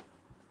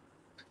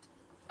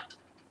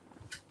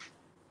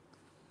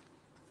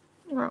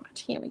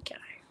 Right, here we go.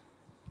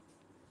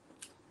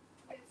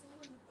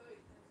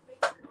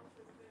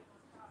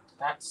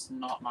 That's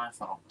not my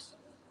fault.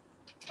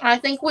 I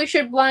think we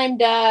should blame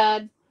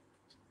Dad.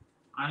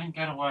 I didn't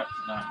go to work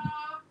today.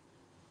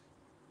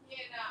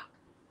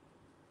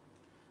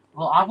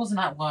 Well, I wasn't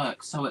at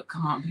work, so it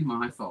can't be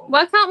my fault.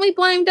 Why can't we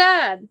blame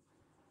Dad?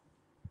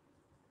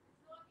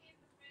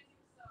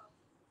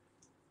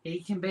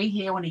 He can be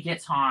here when he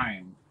gets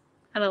home.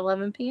 At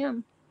 11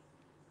 p.m.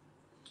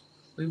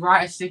 We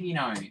write a sticky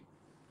note.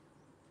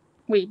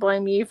 We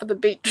blame you for the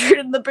beetroot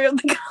in the boot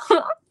of the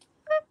car.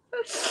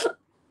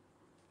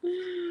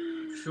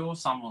 I'm sure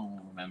someone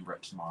will remember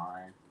it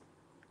tomorrow.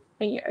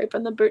 And you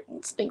open the boot and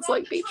it stinks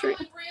like beetroot.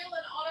 Real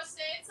and honest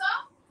answer?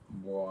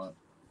 What?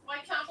 Why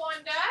can't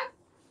blame Dad?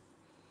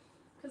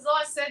 Because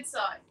I said so.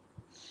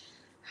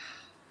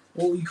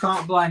 Well, you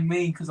can't blame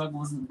me because I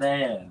wasn't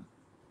there.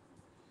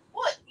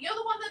 What? You're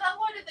the one that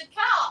unloaded the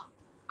car.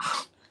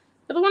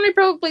 You're the one who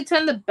probably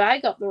turned the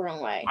bag up the wrong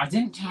way. I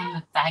didn't turn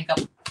the bag up.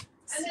 And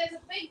there's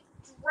a big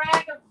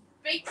drag of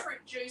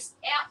beetroot juice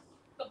out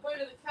the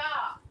boot of the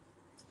car.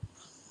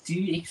 Do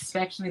you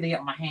expect me to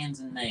get my hands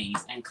and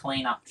knees and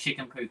clean up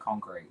chicken poo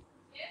concrete?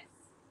 Yes.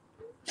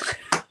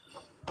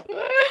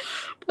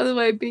 By the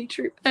way,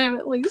 beetroot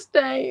permanently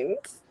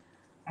stains.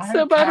 I So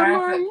don't by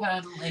care if it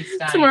permanently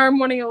stains. Tomorrow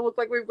morning it'll look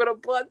like we've got a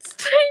blood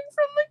stain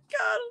from the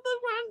car to the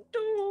front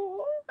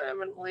door.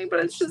 Permanently, but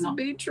it's just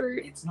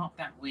beetroot. It's not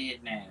that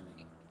weird,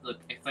 Naomi. Look,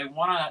 if they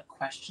want to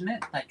question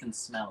it, they can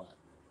smell it.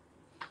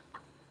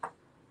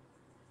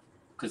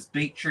 Because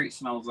beetroot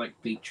smells like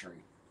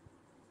beetroot.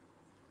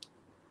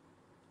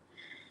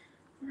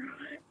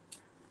 Right.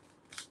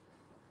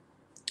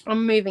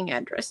 I'm moving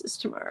addresses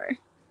tomorrow.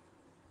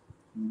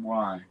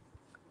 Why?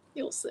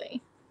 You'll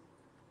see.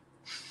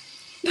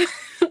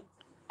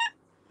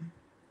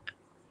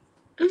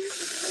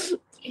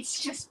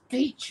 It's just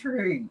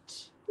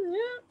beetroot.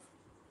 Yeah.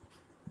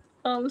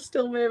 I'm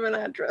still moving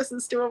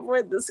addresses to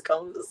avoid this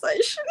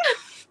conversation.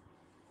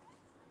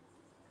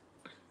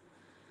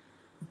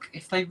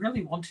 If they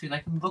really want to, they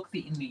can look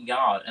in the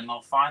yard and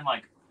they'll find,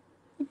 like,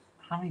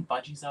 how many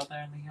budgies are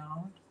there in the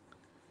yard?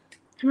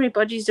 How many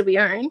budgies do we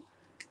own?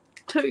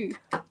 2.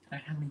 No,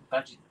 how many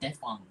budgie dead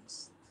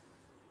ones?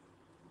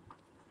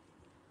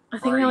 I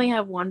think we only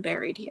have 1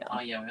 buried here.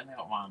 Oh, yeah, we only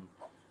got 1.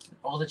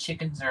 All the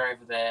chickens are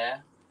over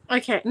there.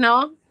 Okay,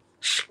 no.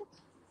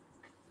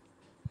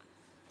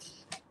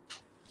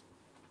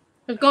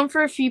 We've gone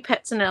for a few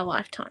pets in our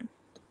lifetime.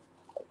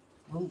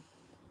 Well,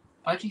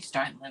 budgies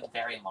don't live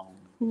very long.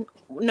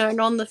 No, not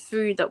on the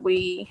food that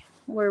we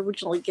were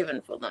originally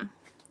given for them.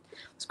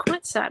 It's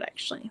quite sad,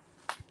 actually.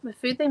 The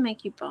food they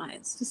make you buy,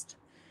 it's just...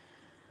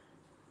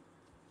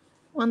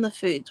 One of the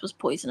foods was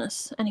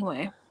poisonous.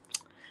 Anyway,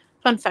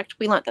 fun fact,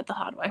 we learnt that the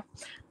hard way.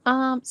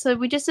 So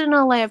we just did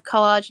another layer of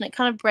collage, and it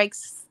kind of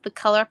breaks the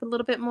color up a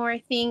little bit more, I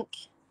think.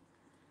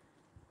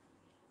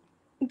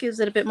 It gives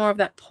it a bit more of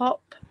that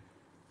pop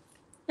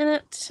in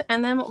it.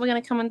 And then what we're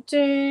going to come and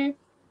do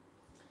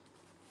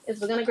is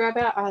we're going to grab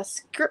out our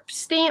script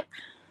stamp.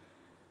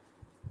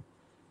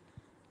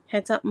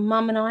 Heads up,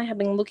 Mum and I have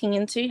been looking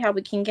into how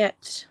we can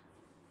get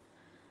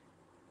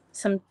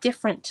some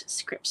different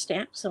script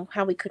stamps, or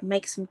how we could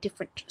make some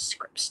different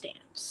script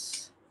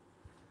stamps.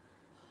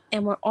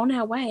 And we're on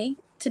our way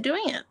to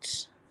doing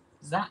it.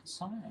 Is that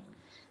so?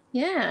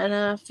 Yeah, in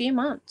a few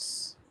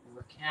months.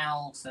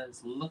 Raquel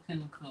says,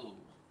 looking cool.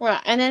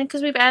 Right, and then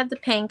because we've added the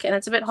pink and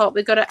it's a bit hot,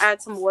 we've got to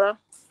add some water.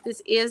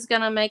 This is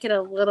going to make it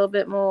a little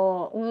bit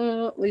more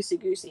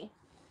loosey-goosey.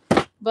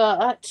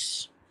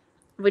 But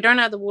if we don't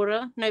add the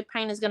water, no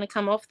paint is going to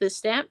come off this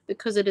stamp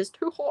because it is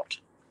too hot.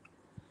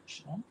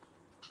 Sure.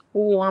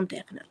 Oh, I'm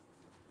definite.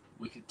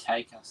 We could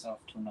take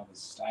ourselves to another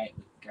state.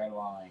 We could go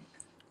like...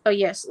 Oh,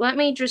 yes. Let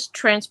me just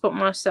transport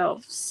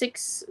myself.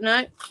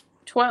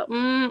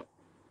 12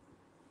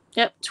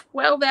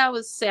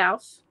 hours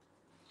south.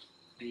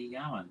 Where are you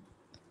going?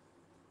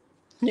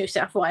 New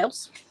South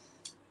Wales.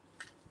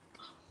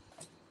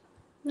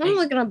 I'm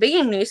only going to be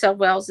in New South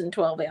Wales in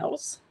 12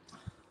 hours.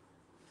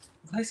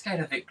 Let's go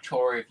to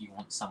Victoria if you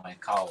want somewhere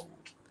cold.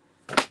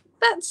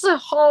 That's a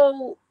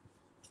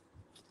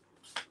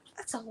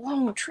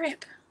long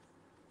trip.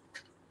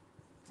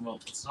 Well,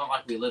 it's not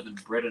like we live in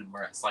Britain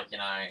where it's like, 2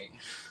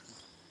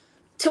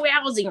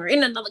 hours and you're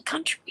in another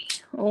country.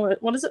 Or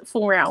what is it?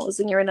 4 hours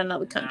and you're in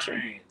another country.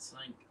 No, it's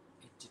like,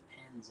 it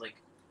depends. Like,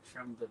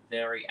 from the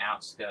very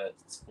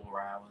outskirts, it's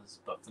 4 hours,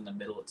 but from the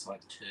middle, it's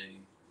like 2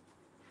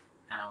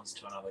 hours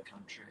to another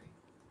country.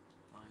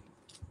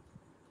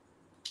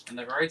 And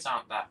the roads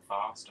aren't that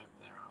fast over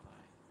there, are they?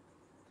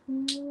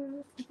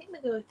 I think they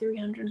go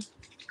 300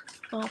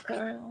 miles per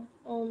hour.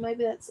 Or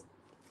maybe that's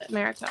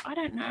America. I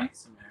don't know.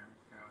 That's America.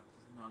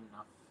 There's not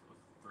enough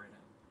of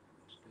Britain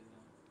to do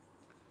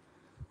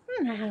that. I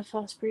don't know how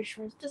fast British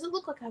roads. Does it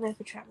look like I've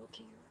ever travelled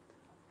to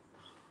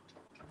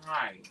Europe?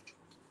 Right.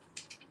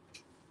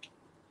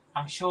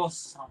 I'm sure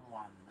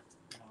someone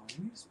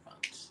knows,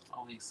 but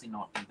obviously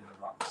not either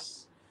of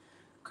us.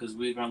 Because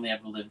we've only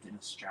ever lived in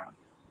Australia.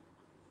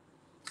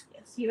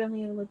 Yes, you've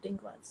only ever lived in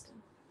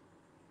Gladstone.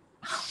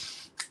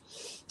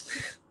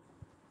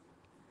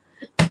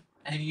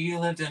 And you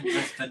lived in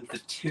Brisbane for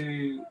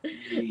 2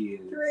 years.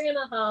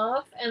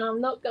 3.5, and I'm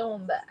not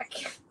going back.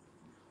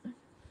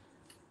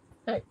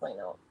 Hopefully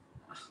not.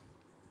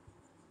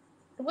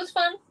 It was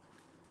fun.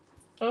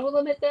 I will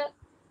admit that.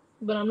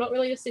 But I'm not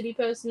really a city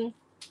person.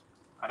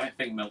 I don't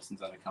think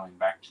Milton's ever coming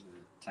back to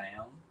the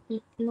town.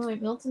 No,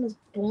 Milton is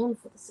born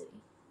for the city.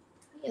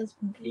 He is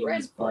bred He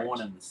was for born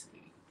it. in the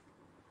city.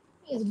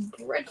 He is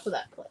bred for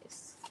that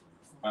place.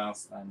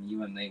 Whilst then,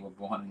 you and they were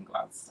born in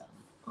Gladstone.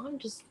 I'm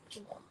just,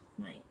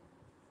 mate.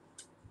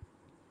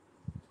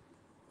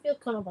 I feel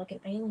kind of like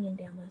an alien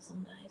down there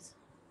some days.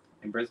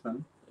 In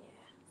Brisbane?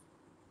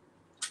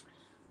 Yeah.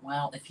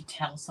 Well, if you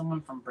tell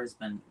someone from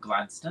Brisbane,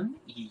 Gladstone,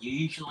 you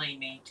usually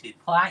need to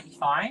pull out your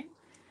phone,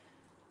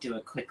 do a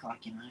quick,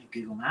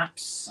 Google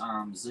Maps,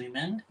 zoom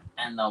in,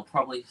 and they'll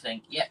probably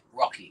think, yep,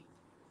 Rocky.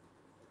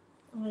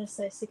 I'm going to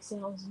say 6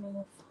 hours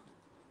north.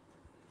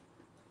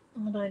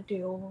 I don't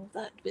do all of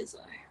that bizzo.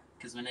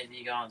 Because whenever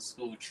you go on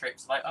school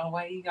trips, like, oh,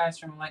 where are you guys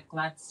from? Like,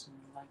 Gladstone.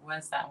 Like,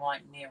 where's that? I'm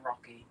like, near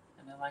Rocky.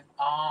 And they're like,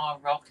 oh,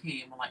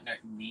 Rocky. And we're like, no,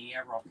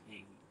 near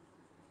Rocky.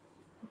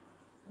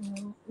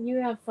 Well,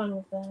 you have fun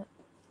with that.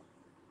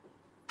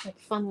 Like,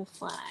 fun with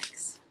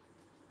flags.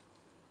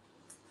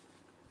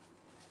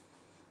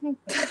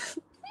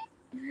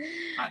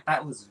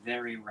 That was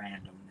very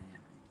random there.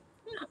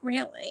 Not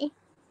really.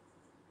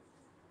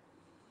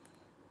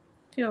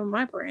 If you're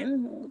my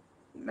brain, it would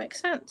make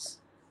sense.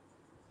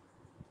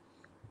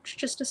 It's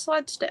just a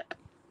sidestep.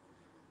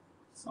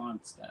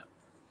 Sidestep.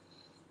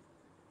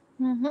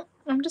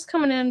 I'm just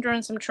coming in and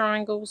drawing some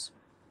triangles.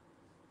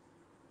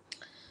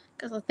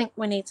 Because I think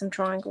we need some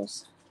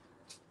triangles.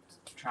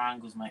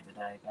 Triangles make the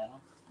day better.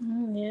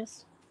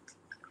 Yes.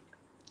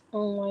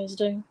 Always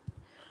do.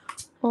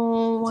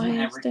 Always Isn't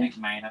do.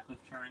 everything made up of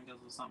triangles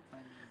or something?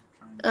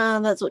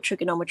 That's what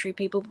trigonometry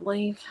people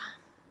believe.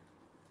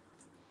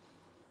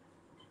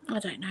 I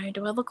don't know.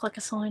 Do I look like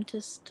a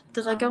scientist?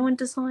 Did I go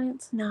into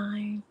science?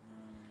 No.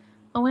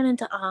 I went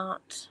into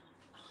art.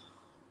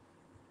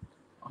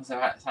 So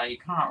you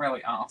can't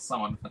really ask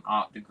someone with an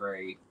art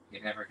degree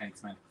if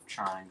everything's made up of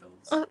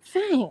triangles. Oh,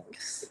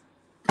 thanks.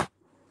 I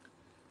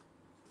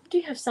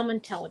do have some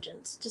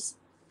intelligence. Just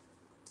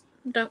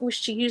don't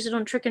wish to use it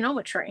on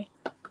trigonometry.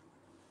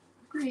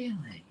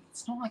 Really?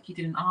 It's not like you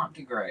did an art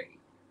degree.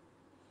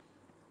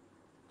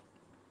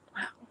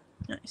 Wow.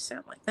 No, you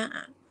sound like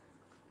that.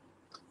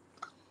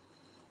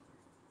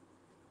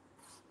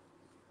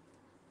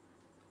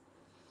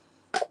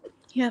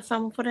 You have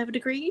fun with whatever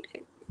degree you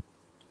do.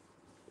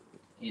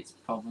 It's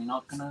probably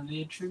not going to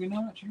be a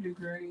trigonometry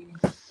degree.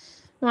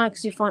 Why?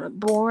 Because you find it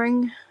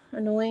boring,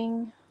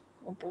 annoying,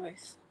 or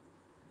both?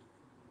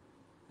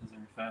 Is there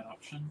a third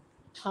option?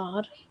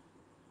 Hard.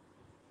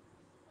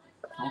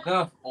 I'll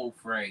go with all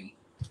three.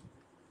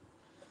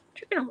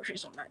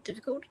 Trigonometry's not that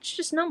difficult. It's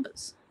just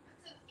numbers.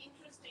 It's an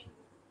interesting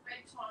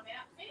bedtime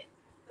outfit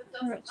that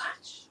doesn't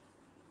match.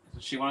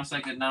 Does she want to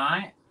say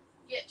goodnight?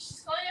 Yeah,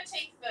 she's calling her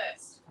teeth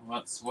first.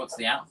 What's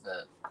the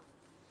outfit?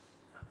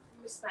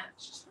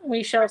 Mismatched.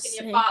 We shall Your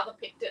see. father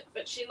picked it,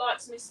 but she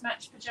likes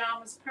mismatched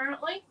pajamas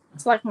apparently.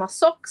 It's like my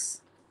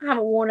socks. I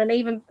haven't worn an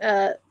even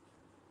pair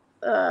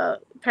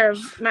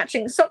of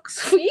matching socks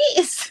for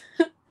years.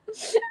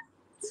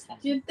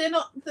 They're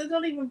not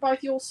even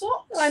both your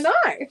socks. I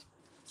know.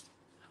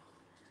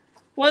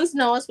 One's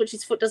Noah's, which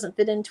his foot doesn't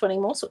fit into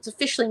anymore, so it's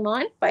officially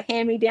mine by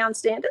hand-me-down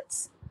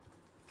standards.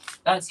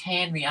 That's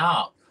hand me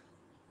up.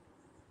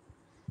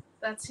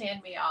 That's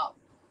hand me up.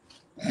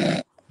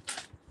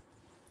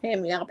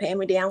 Hand me up, hand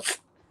me down.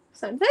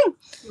 Same thing.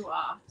 You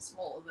are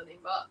smaller than him,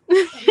 but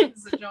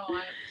he's a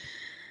giant.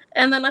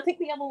 And then I think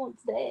the other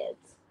one's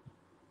Dad's.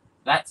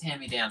 That's hand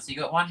me down. So you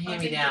got one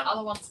hand me down. The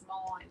other one's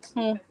mine. To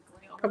be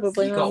perfectly honest.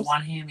 Probably. You got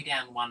one hand me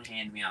down, one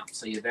hand me up.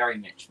 So you're very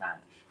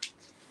mismatched.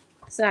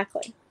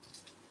 Exactly.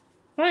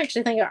 I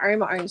actually think I own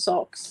my own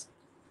socks.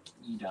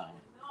 You don't.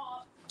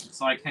 It's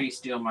like how you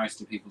steal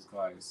most of people's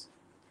clothes.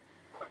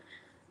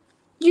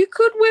 You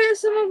could wear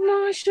some of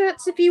my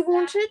shirts if you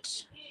wanted.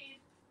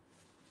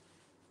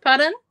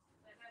 Pardon?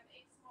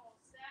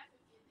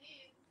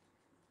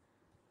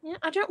 Yeah,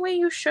 I don't wear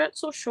your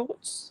shirts or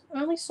shorts.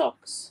 Only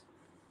socks.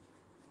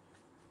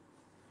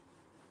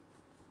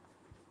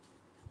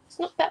 It's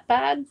not that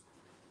bad.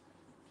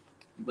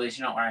 At least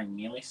you're not wearing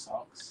mealy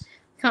socks.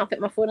 Can't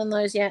fit my foot in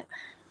those yet.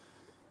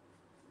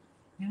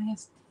 Really?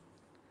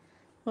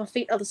 My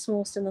feet are the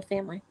smallest in the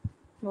family.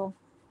 Well,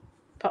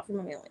 apart from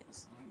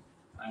Amelia's.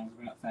 I was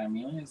going to say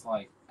Amelia's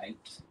like 8.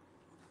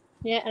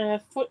 Yeah, and her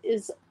foot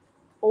is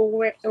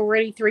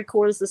already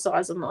 3/4 the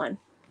size of mine.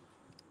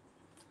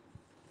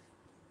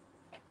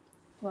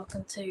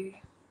 Welcome to...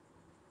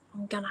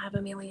 I'm gonna have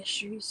Amelia's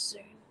shoes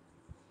soon.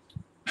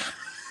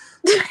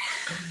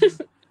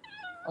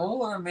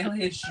 All of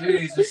Amelia's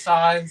shoes are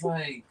size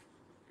like...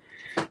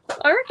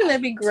 I reckon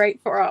they'd be great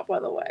for art,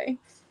 by the way.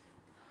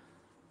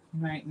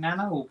 Mate,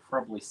 Nana will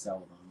probably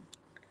sell them.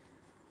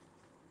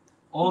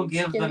 Or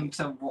give them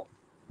to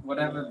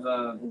whatever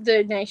the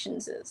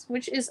donations is,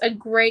 which is a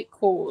great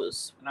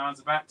cause. And I was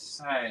about to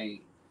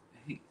say,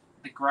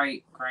 the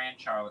great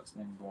grandchild that's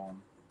been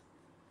born.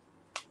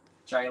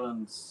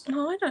 Jalen's.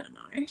 Oh, I don't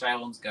know.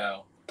 Jalen's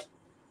girl.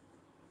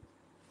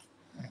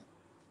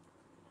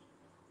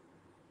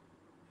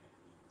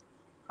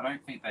 I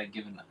don't think they've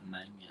given it a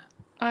name yet.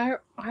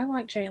 I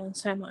like Jalen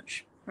so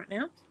much right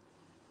now.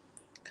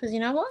 Because you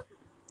know what?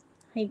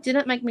 He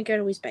didn't make me go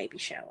to his baby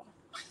shower.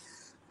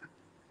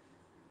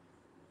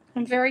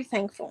 I'm very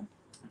thankful.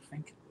 I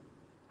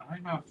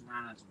don't know if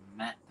Nana's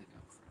met the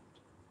girlfriend.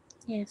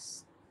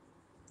 Yes.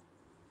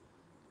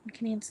 I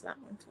can answer that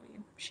one for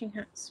you. She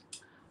has.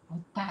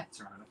 Oh, that's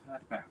right. I've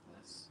heard about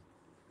this.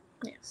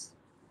 Yes.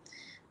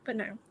 But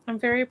no, I'm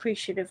very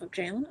appreciative of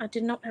Jalen. I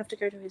did not have to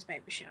go to his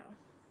baby shower.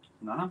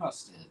 None of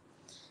us did.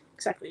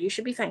 Exactly. You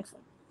should be thankful.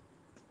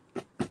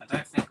 I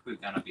don't think we're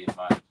going to be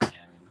invited to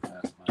him in the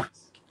first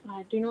place.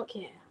 I do not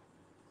care.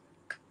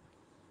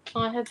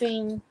 I have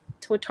been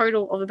to a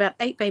total of about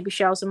 8 baby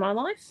showers in my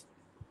life.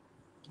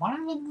 One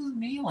of them was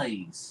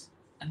Mealy's,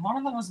 and one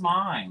of them was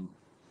mine.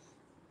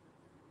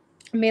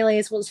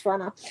 Amelia's was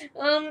funner.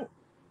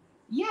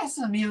 Yes,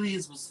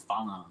 Amelia's was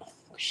funner.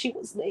 She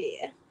was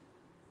there.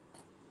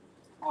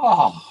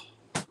 Oh.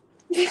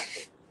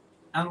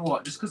 And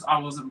what? Just because I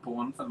wasn't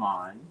born for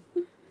mine?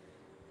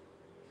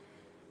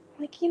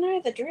 Like, you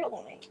know the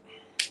drill, mate.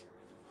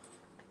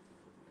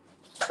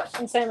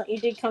 I'm saying that you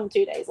did come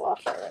 2 days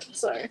after it,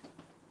 so.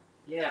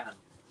 Yeah.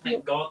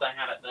 Thank God they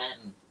had it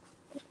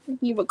then.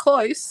 You were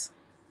close.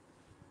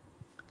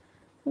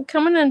 I'm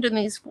coming into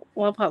these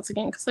wild parts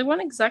again because they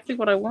weren't exactly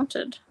what I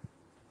wanted.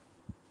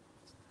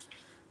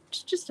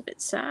 It's just a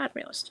bit sad,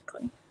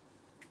 realistically.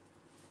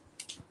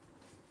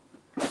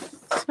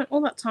 I spent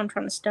all that time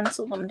trying to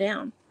stencil them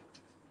down.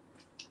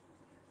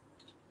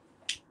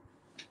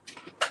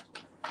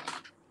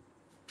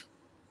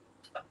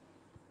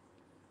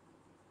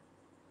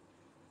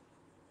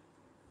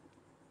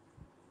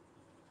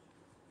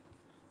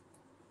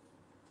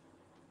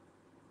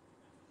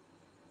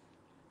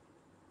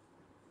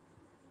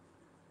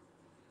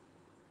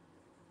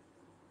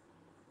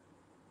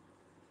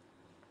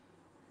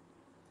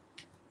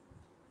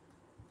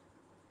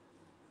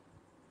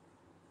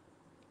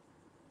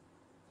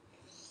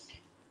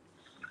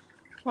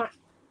 Right.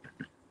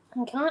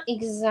 I can't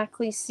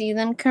exactly see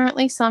them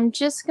currently, so I'm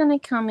just going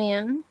to come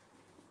in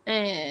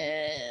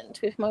and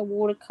with my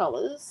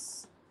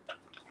watercolors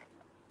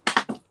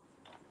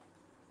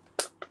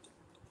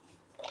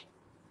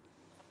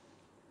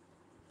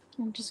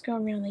and just go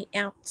around the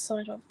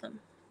outside of them.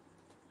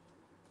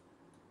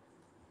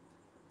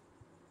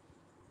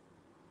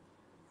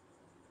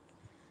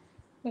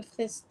 With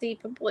this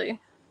deeper blue.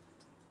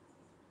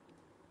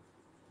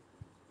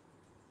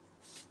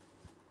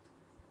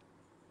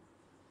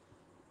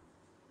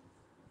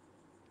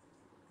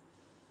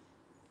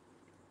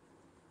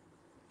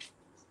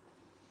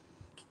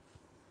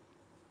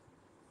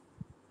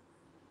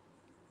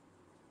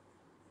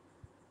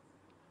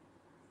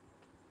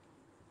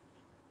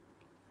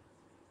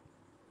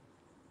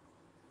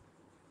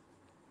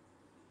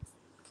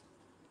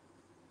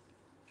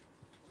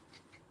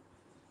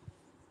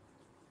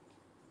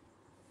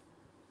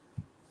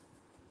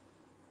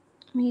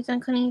 Are you done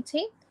cleaning your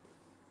teeth?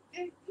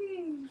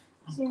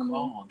 Oh,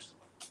 God.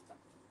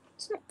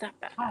 It's not that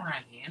bad. Come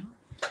around here.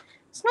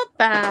 It's not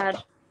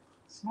bad.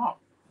 It's not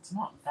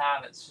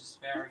bad, it's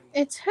just very...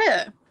 It's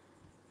her.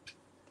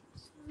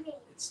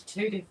 It's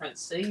 2 different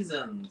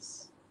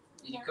seasons.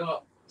 You've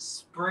got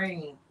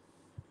spring,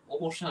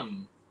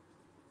 autumn.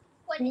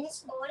 What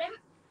is autumn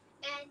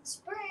and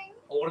spring?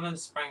 Autumn and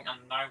spring are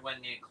nowhere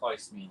near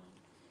close, Mealy.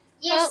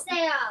 Yes,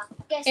 they are.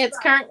 Guess It's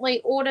what?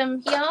 currently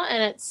autumn here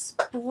and it's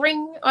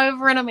spring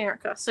over in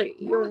America. So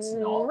you're it's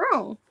not.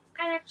 wrong.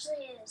 It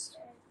actually is.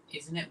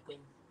 Isn't it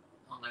winter?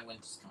 Oh no,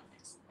 winter's going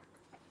next.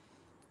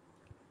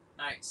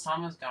 No,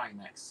 summer's going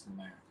next in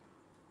America.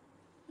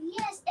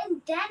 Yes,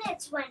 and then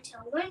it's winter.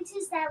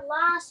 Winter's that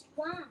last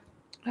one.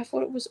 I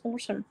thought it was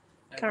autumn.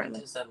 No, Currently.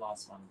 winter's their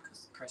last one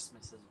because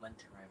Christmas is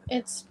winter over there.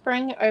 It's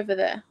spring over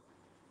there.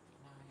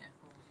 No, yeah,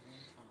 well,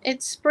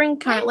 It's spring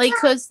currently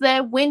because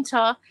their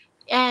winter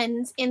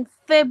ends in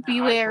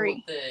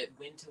February. I thought the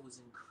winter was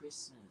in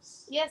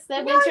Christmas. Yes,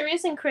 their winter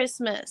is in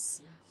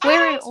Christmas.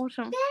 We're in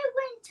autumn. Their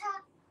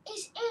winter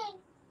is in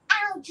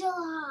our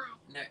July.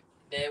 No,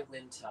 their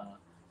winter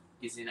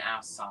is in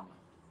our summer.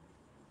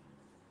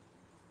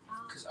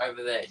 Because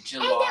over there,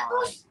 July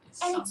is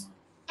summer.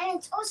 And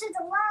it's also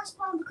the last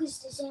one because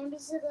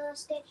December's the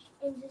last day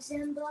in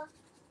December.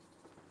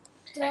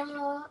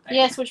 Duh.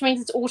 Yes, which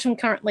means it's autumn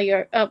currently,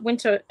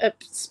 winter,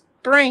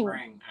 spring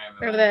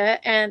over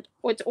there, and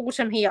it's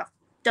autumn here.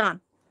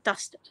 Done.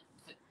 Dusted.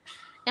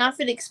 Now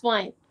if it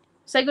explain.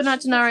 Say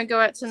goodnight to Nara and go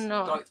out to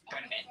Nara. Go to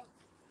bed.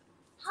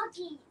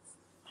 Huggies.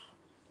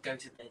 Go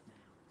to bed now.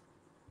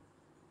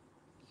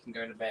 You can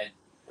go to bed.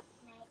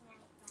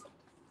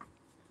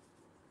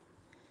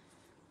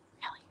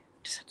 Ellie,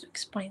 just have to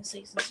explain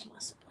seasons to my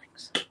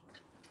siblings.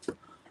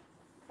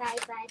 Bye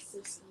bye,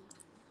 Sissy.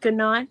 Good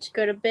night.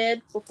 Go to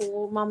bed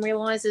before Mum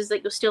realises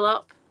that you're still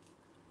up.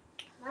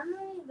 Mum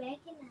already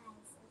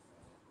recognizes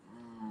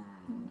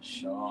it.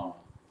 Sure.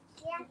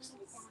 She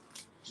actually does.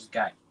 Just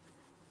go.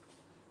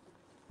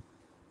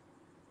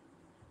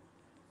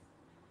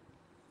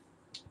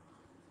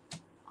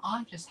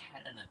 I just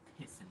had an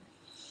epiphany.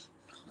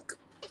 Oh, God.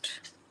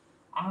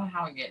 I don't know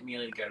how I get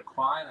Amelia to go to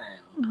choir now.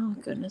 Oh,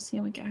 goodness.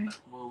 Here we go.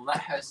 We'll let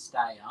her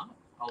stay up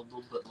a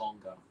little bit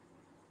longer.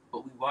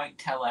 But we won't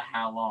tell her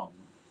how long.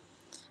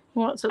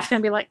 What? So it's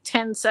going to be like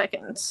 10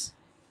 seconds.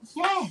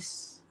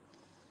 Yes!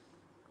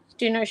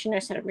 Do you know she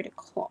knows how to read a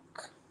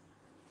clock?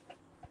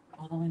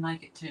 Well, then we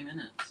make it 2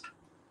 minutes.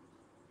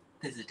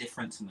 There's a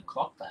difference in the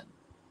clock then.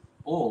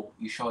 Or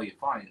you show your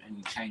phone and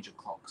you change your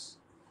clocks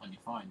on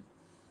your phone.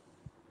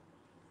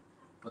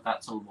 But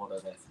that's all what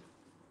it is.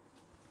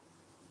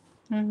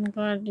 I'm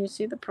glad you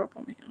see the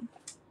problem here.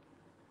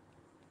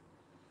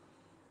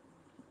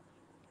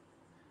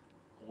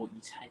 Or you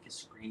take a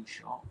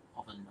screenshot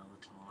of another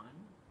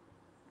time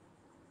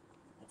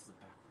of the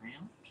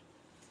background,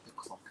 the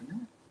clock in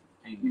it,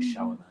 and you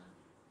show her that.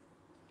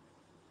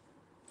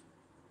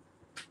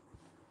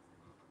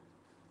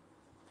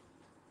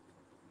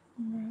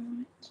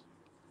 Right.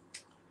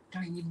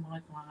 Don't you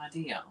like my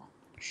idea?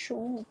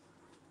 Sure.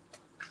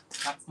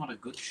 That's not a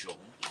good shawl.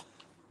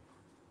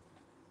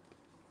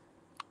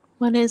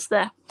 What is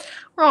there?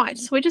 Right,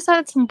 so we just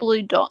added some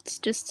blue dots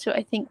just to,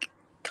 I think,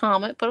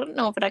 calm it, but I don't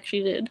know if it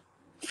actually did.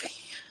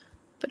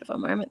 Bit of a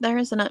moment there,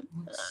 isn't it?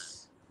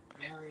 It's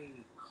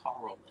very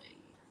corally.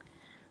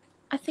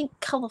 I think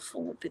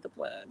colourful would be the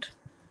word.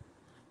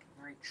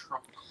 Very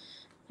tropical.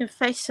 Your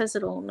face says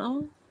it all,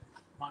 no?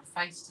 My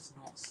face does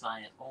not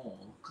say it all,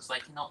 because they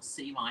cannot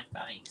see my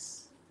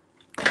face.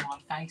 And my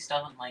face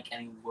doesn't make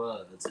any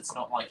words. It's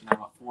not like, my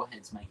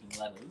forehead's making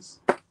letters.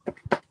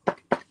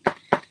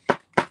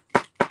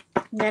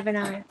 Never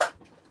know.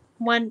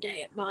 One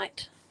day it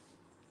might.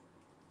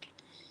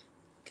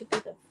 Could be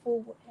the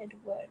forehead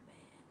word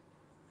man.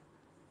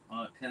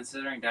 Well,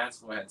 considering Dad's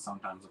forehead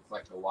sometimes looks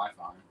like the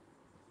Wi-Fi.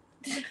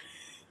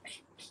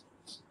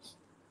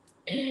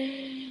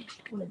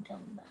 Wouldn't tell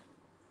him that.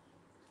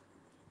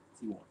 Is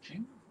he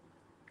watching?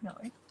 No.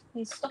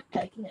 He's stopped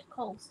taking at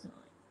Coles tonight.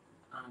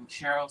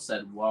 Cheryl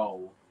said,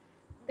 whoa.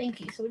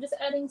 Thank you. So we're just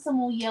adding some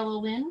more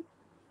yellow in.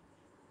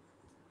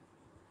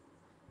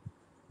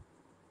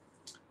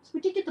 So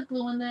we did get the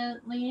blue in there,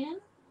 Leanne.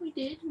 We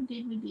did.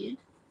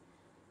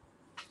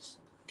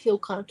 Teal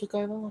kind of took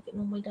over like it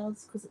normally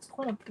does because it's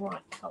quite a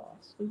bright colour.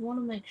 So we want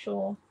to make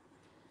sure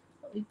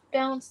that we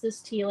balance this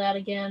teal out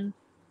again.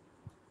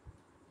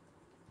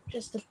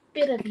 Just a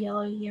bit of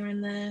yellow here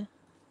and there.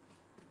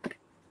 Taking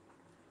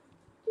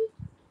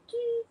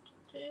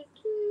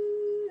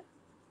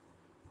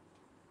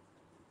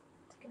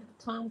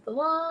the time with the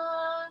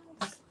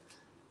lines.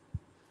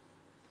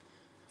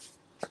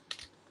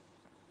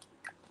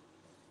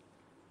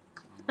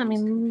 I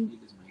mean, He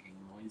was making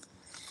noises.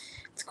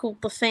 it's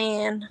called the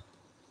fan.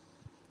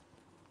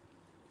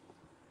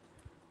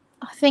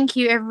 Oh, thank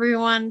you,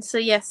 everyone. So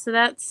yes, so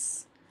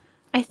that's,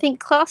 I think,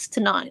 class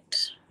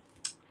tonight.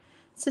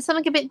 So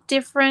something a bit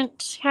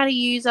different. How to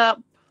use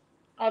up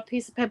a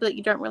piece of paper that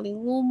you don't really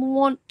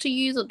want to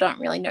use or don't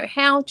really know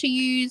how to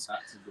use.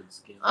 That's a good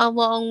skill.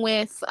 Along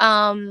with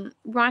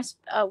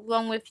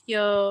along with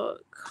your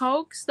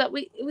cogs that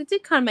we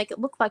did kind of make it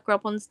look like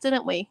rub-ons,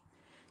 didn't we?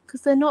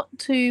 Because they're not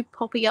too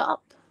poppy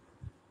up.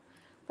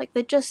 Like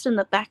they're just in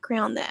the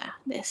background there.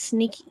 They're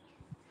sneaky.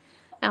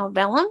 Our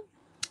vellum.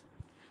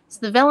 So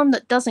the vellum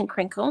that doesn't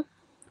crinkle,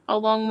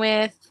 along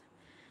with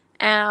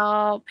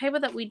our paper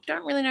that we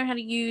don't really know how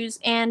to use,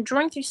 and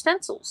drawing through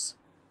stencils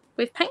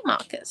with paint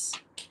markers.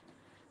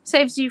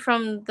 Saves you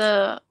from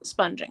the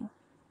sponging,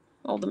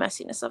 all the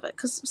messiness of it,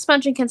 because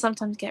sponging can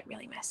sometimes get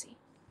really messy.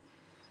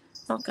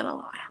 Not gonna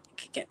lie,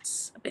 it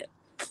gets a bit,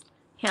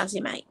 how's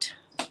your mate?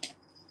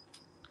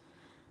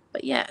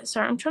 But yeah,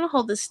 sorry, I'm trying to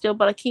hold this still,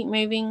 but I keep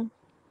moving.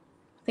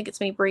 I think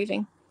it's me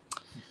breathing.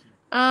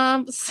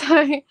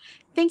 So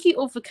thank you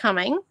all for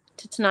coming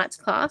to tonight's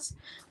class.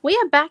 We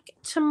are back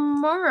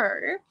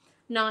tomorrow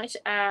night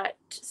at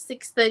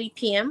 6:30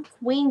 p.m.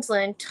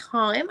 Queensland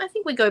time. I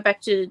think we go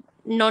back to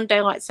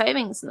non-daylight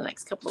savings in the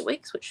next couple of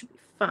weeks, which should be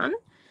fun.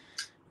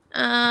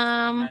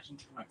 Imagine trying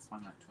to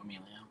explain that to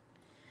Amelia.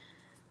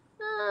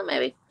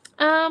 Maybe.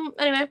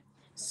 Anyway,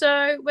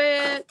 so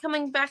we're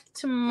coming back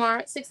tomorrow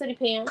at 6:30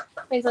 p.m.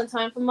 Queensland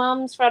time for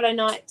Mum's Friday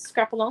night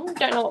scrap along.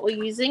 Don't know what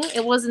we're using.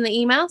 It was in the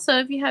email, so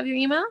if you have your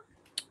email,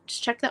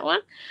 just check that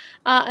one.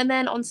 And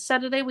then on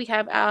Saturday we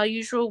have our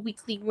usual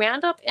weekly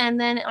roundup, and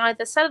then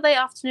either Saturday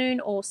afternoon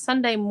or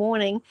Sunday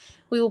morning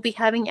we will be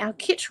having our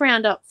kit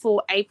roundup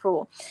for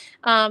April.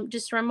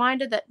 Just a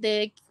reminder that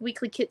the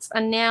weekly kits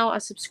are now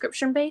a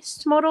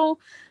subscription-based model.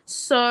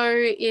 So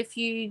if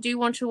you do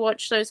want to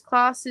watch those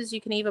classes, you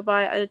can either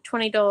buy a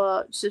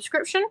 $20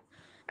 subscription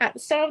at the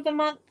start of the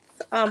month.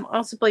 I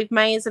also believe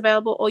May is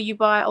available, or you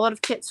buy a lot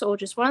of kits or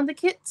just one of the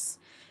kits.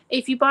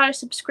 If you buy a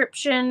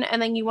subscription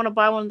and then you want to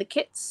buy one of the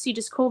kits, you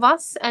just call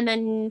us, and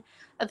then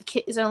the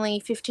kit is only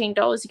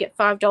 $15. You get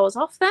 $5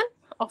 off then,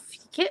 off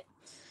your kit,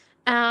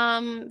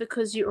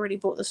 because you already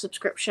bought the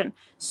subscription.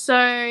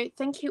 So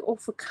thank you all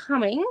for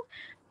coming,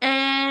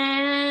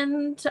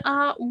 and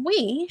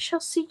we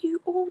shall see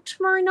you all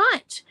tomorrow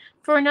night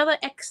for another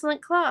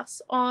excellent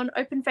class on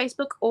Open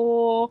Facebook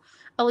or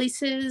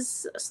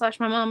Elisa's /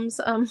 my mum's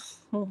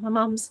my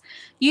mum's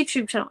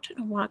YouTube channel. I don't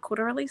know why I called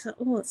her Elisa.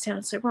 Oh, that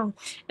sounded so wrong.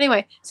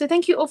 Anyway, so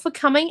thank you all for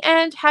coming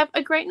and have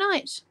a great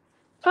night.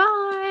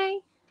 Bye.